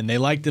about him, and they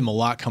liked him a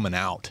lot coming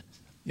out.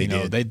 They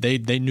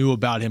knew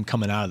about him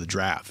coming out of the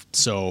draft.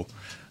 So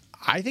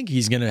I think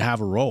he's going to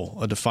have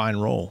a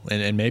defined role.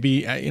 And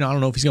maybe, I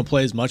don't know if he's going to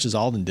play as much as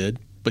Aldon did,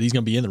 but he's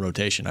going to be in the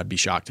rotation. I'd be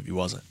shocked if he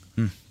wasn't.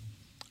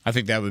 I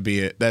think that would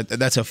be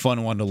that's a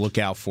fun one to look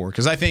out for,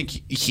 because I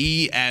think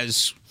he,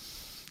 as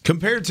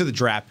compared to the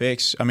draft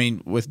picks, I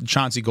mean, with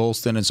Chauncey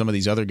Golston and some of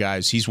these other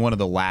guys, he's one of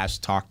the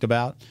last talked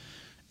about.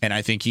 And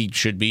I think he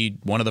should be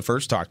one of the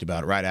first talked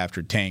about right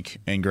after Tank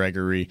and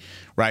Gregory,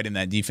 right in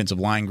that defensive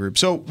line group.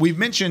 So we've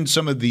mentioned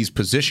some of these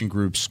position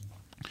groups.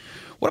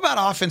 What about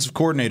offensive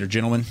coordinator,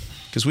 gentlemen?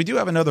 Because we do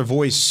have another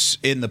voice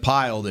in the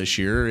pile this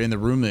year, in the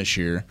room this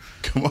year.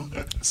 Come on.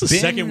 It's the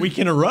second week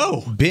in a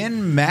row.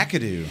 Ben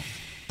McAdoo.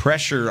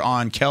 Pressure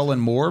on Kellen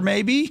Moore,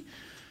 maybe?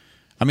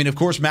 I mean, of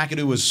course,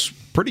 McAdoo was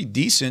pretty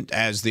decent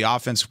as the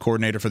offensive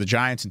coordinator for the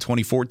Giants in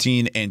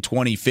 2014 and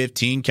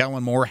 2015.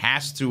 Kellen Moore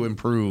has to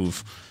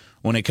improve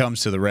when it comes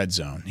to the red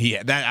zone.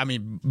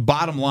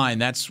 Bottom line,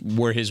 that's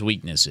where his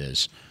weakness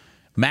is.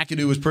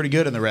 McAdoo was pretty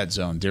good in the red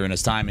zone during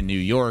his time in New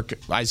York.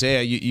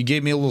 Isaiah, you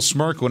gave me a little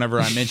smirk whenever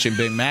I mentioned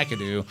Ben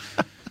McAdoo.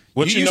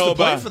 What you used know to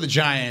play about for the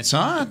Giants,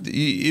 huh?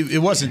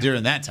 It wasn't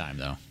during that time,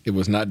 though. It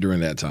was not during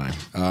that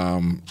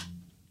time.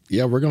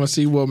 Yeah, we're going to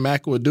see what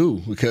Mac will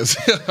do, because,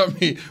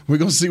 we're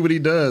going to see what he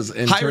does.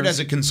 Hired as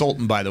a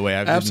consultant, by the way.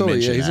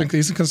 Absolutely, yeah.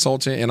 He's a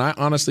consultant, and I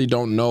honestly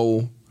don't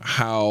know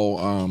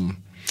how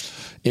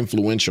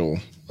influential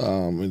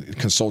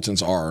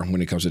consultants are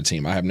when it comes to the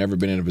team. I have never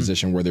been in a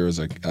position where there was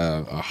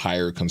a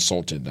hired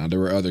consultant. Now, there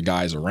were other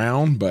guys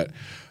around, but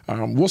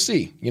we'll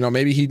see.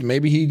 Maybe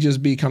he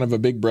just be kind of a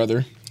big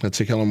brother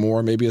to Kellen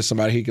Moore. Maybe it's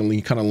somebody he can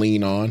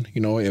lean on.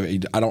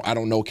 I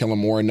don't know Kellen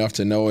Moore enough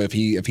to know if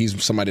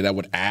he's somebody that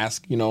would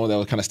ask. That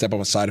would kind of step up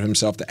aside of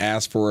himself to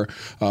ask for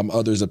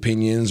others'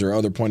 opinions or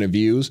other point of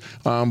views.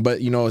 But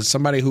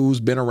somebody who's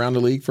been around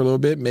the league for a little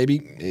bit, maybe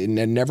it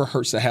never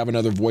hurts to have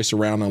another voice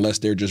around, unless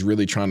they're just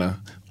really trying to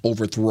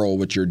overthrow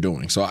what you're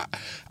doing. So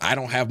I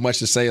don't have much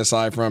to say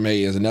aside from,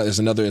 hey, it's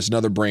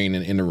another brain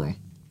in the room.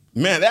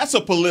 Man, that's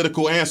a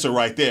political answer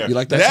right there. You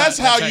like that? That's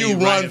how you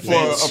run for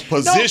a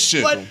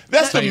position. No,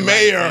 that's the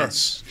mayor.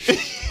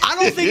 I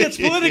don't think it's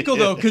political,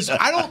 though, because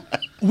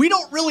we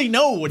don't really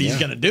know what he's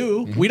going to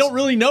do. We don't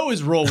really know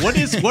his role. What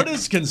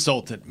does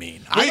consultant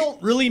mean? I don't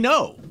really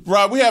know.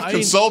 Rob, we have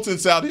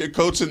consultants out here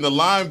coaching the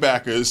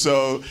linebackers.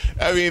 So,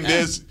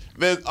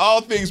 there's all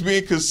things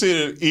being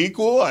considered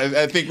equal.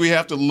 I think we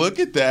have to look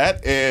at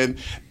that and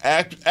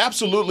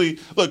absolutely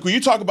look. When you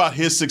talk about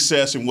his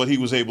success and what he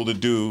was able to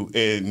do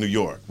in New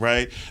York,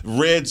 right?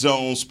 Red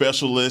zone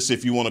specialist,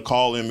 if you want to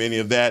call him any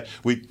of that.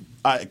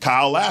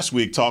 Kyle last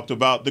week talked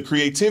about the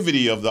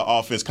creativity of the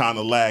offense kind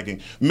of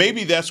lagging.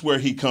 Maybe that's where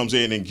he comes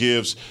in and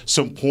gives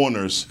some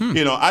pointers.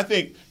 I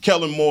think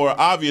Kellen Moore,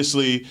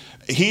 obviously,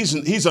 he's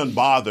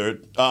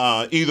unbothered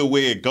either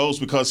way it goes,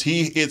 because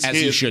he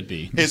should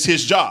be. It's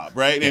his job,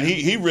 right? Yeah. And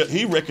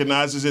he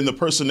recognizes in the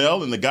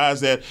personnel and the guys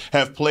that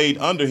have played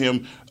under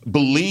him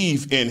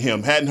believe in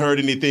him. Hadn't heard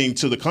anything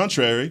to the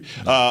contrary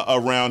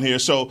around here.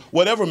 So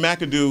whatever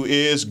McAdoo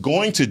is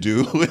going to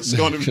do, it's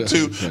going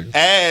to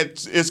add.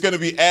 It's going to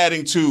be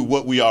adding to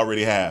what we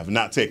already have,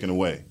 not taking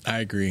away. I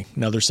agree.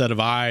 Another set of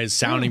eyes,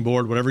 sounding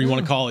board, whatever you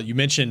want to call it. You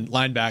mentioned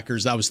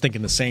linebackers. I was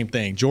thinking the same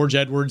thing. George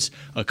Edwards,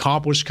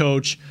 accomplished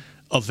coach,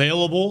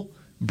 available.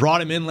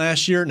 Brought him in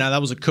last year. Now,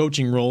 that was a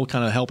coaching role,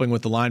 kind of helping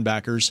with the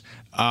linebackers.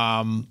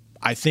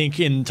 I think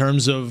in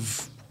terms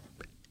of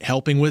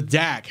helping with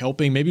Dak,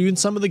 helping maybe even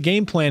some of the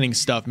game planning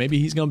stuff, maybe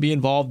he's going to be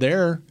involved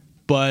there.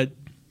 But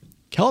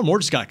Kellen Moore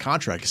just got a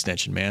contract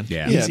extension, man.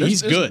 Yeah.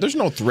 He's good. There's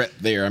no threat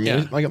there. I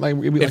mean,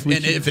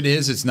 if it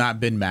is, it's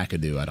not Ben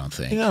McAdoo, I don't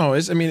think. No, I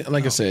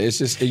said, it's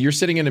just you're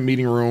sitting in a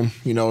meeting room.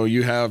 You know,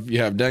 you have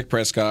Dak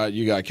Prescott,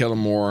 you got Kellen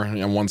Moore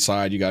on one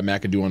side, you got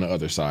McAdoo on the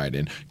other side,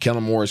 and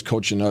Kellen Moore is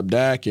coaching up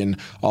Dak, and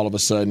all of a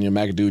sudden,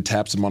 McAdoo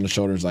taps him on the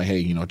shoulder and is like,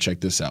 "Hey,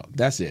 check this out."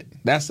 That's it.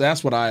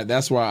 That's what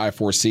I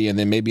foresee, and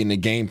then maybe in the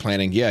game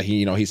planning,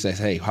 he says,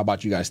 "Hey, how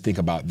about you guys think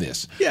about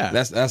this?" Yeah,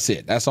 that's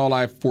it. That's all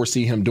I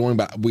foresee him doing,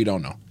 but we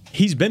don't know.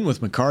 He's been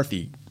with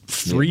McCarthy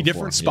three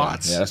different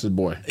spots. Yeah, that's his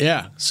boy.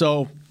 Yeah,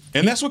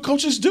 and that's what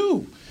coaches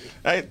do.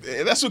 Right?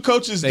 That's what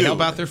coaches do. They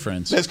help out their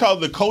friends. That's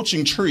called the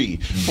coaching tree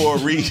for a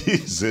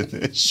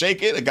reason.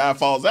 Shake it, a guy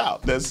falls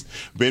out. That's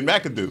Ben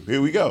McAdoo.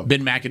 Here we go.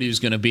 Ben McAdoo's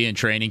going to be in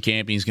training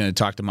camp. He's going to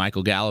talk to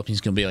Michael Gallup.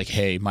 He's going to be like,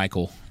 "Hey,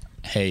 Michael,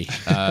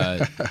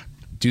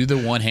 do the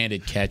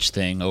one-handed catch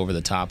thing over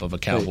the top of a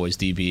Cowboys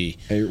DB."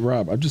 Hey,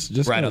 Rob, I'm just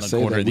right on the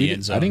corner of the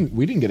end zone.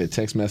 We didn't get a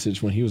text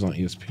message when he was on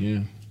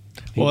ESPN.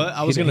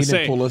 I was going to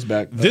say, pull us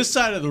back. This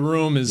side of the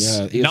room is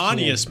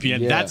non-ESPN.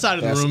 Yeah, that side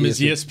of the room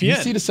is ESPN. You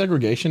see the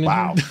segregation?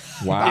 Wow.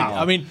 Wow.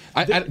 I mean,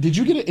 did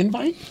you get an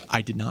invite?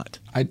 I did not.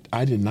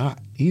 I did not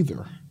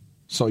either.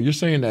 So you're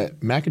saying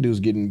that McAdoo's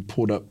getting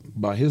pulled up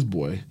by his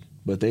boy,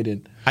 but they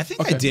didn't? I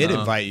think I did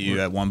invite you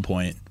at one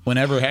point.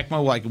 Whenever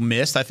Heckma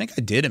missed, I think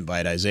I did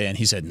invite Isaiah, and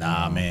he said,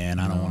 "Nah, man,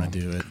 I don't want to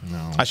do it."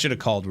 No. I should have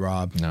called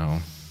Rob. No,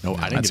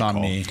 I didn't. That's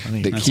on me.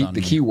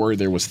 The key word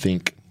there was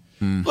think.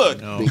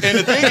 Look, and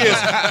the thing is,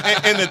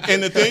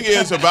 and the thing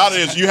is about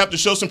it is you have to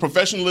show some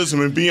professionalism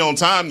and be on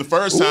time the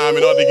first time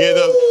in order to get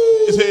up.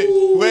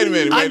 Wait a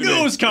minute. I knew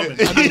it was coming.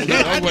 You don't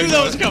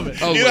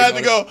have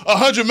to go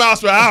 100 miles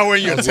per hour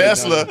in your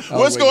Tesla.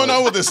 What's going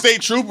on with the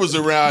state troopers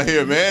around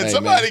here, man?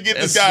 Somebody get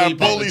this guy a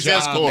police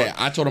escort. Man,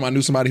 I told him I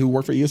knew somebody who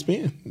worked for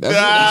ESPN.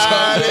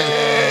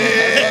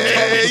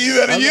 You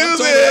better use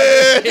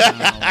it.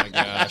 Oh my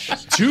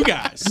gosh, two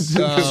guys.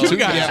 Two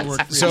guys. Yeah.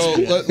 So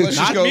let's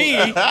just go.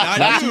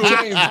 Not you.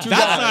 That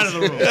side of the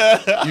room.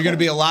 You're going to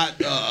be a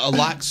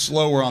lot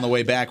slower on the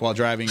way back while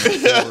driving.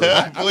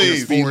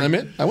 Please. Speed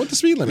limit. I went the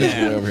speed limit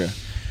over here.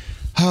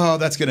 Oh,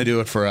 that's going to do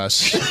it for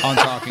us on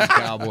Talking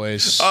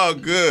Cowboys. Oh,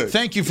 good.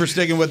 Thank you for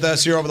sticking with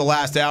us here over the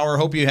last hour.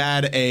 Hope you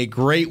had a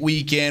great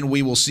weekend.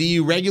 We will see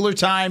you regular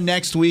time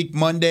next week,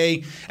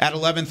 Monday at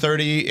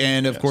 11:30.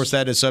 And, of course,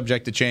 that is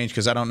subject to change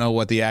because I don't know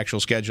what the actual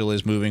schedule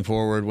is moving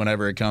forward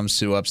whenever it comes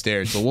to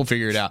upstairs. But we'll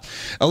figure it out.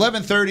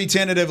 11:30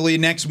 tentatively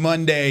next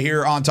Monday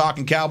here on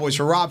Talking Cowboys.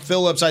 For Rob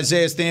Phillips,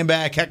 Isaiah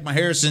Stanback, Heckma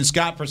Harrison,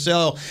 Scott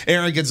Purcell,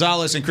 Aaron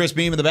Gonzalez, and Chris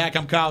Beam in the back,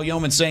 I'm Kyle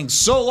Yeoman saying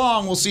so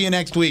long. We'll see you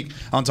next week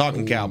on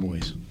Talking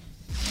Cowboys.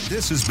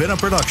 This has been a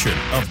production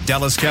of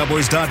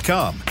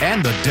DallasCowboys.com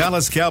and the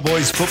Dallas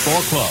Cowboys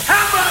Football Club.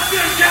 How about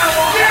this,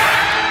 Cowboys? Yeah!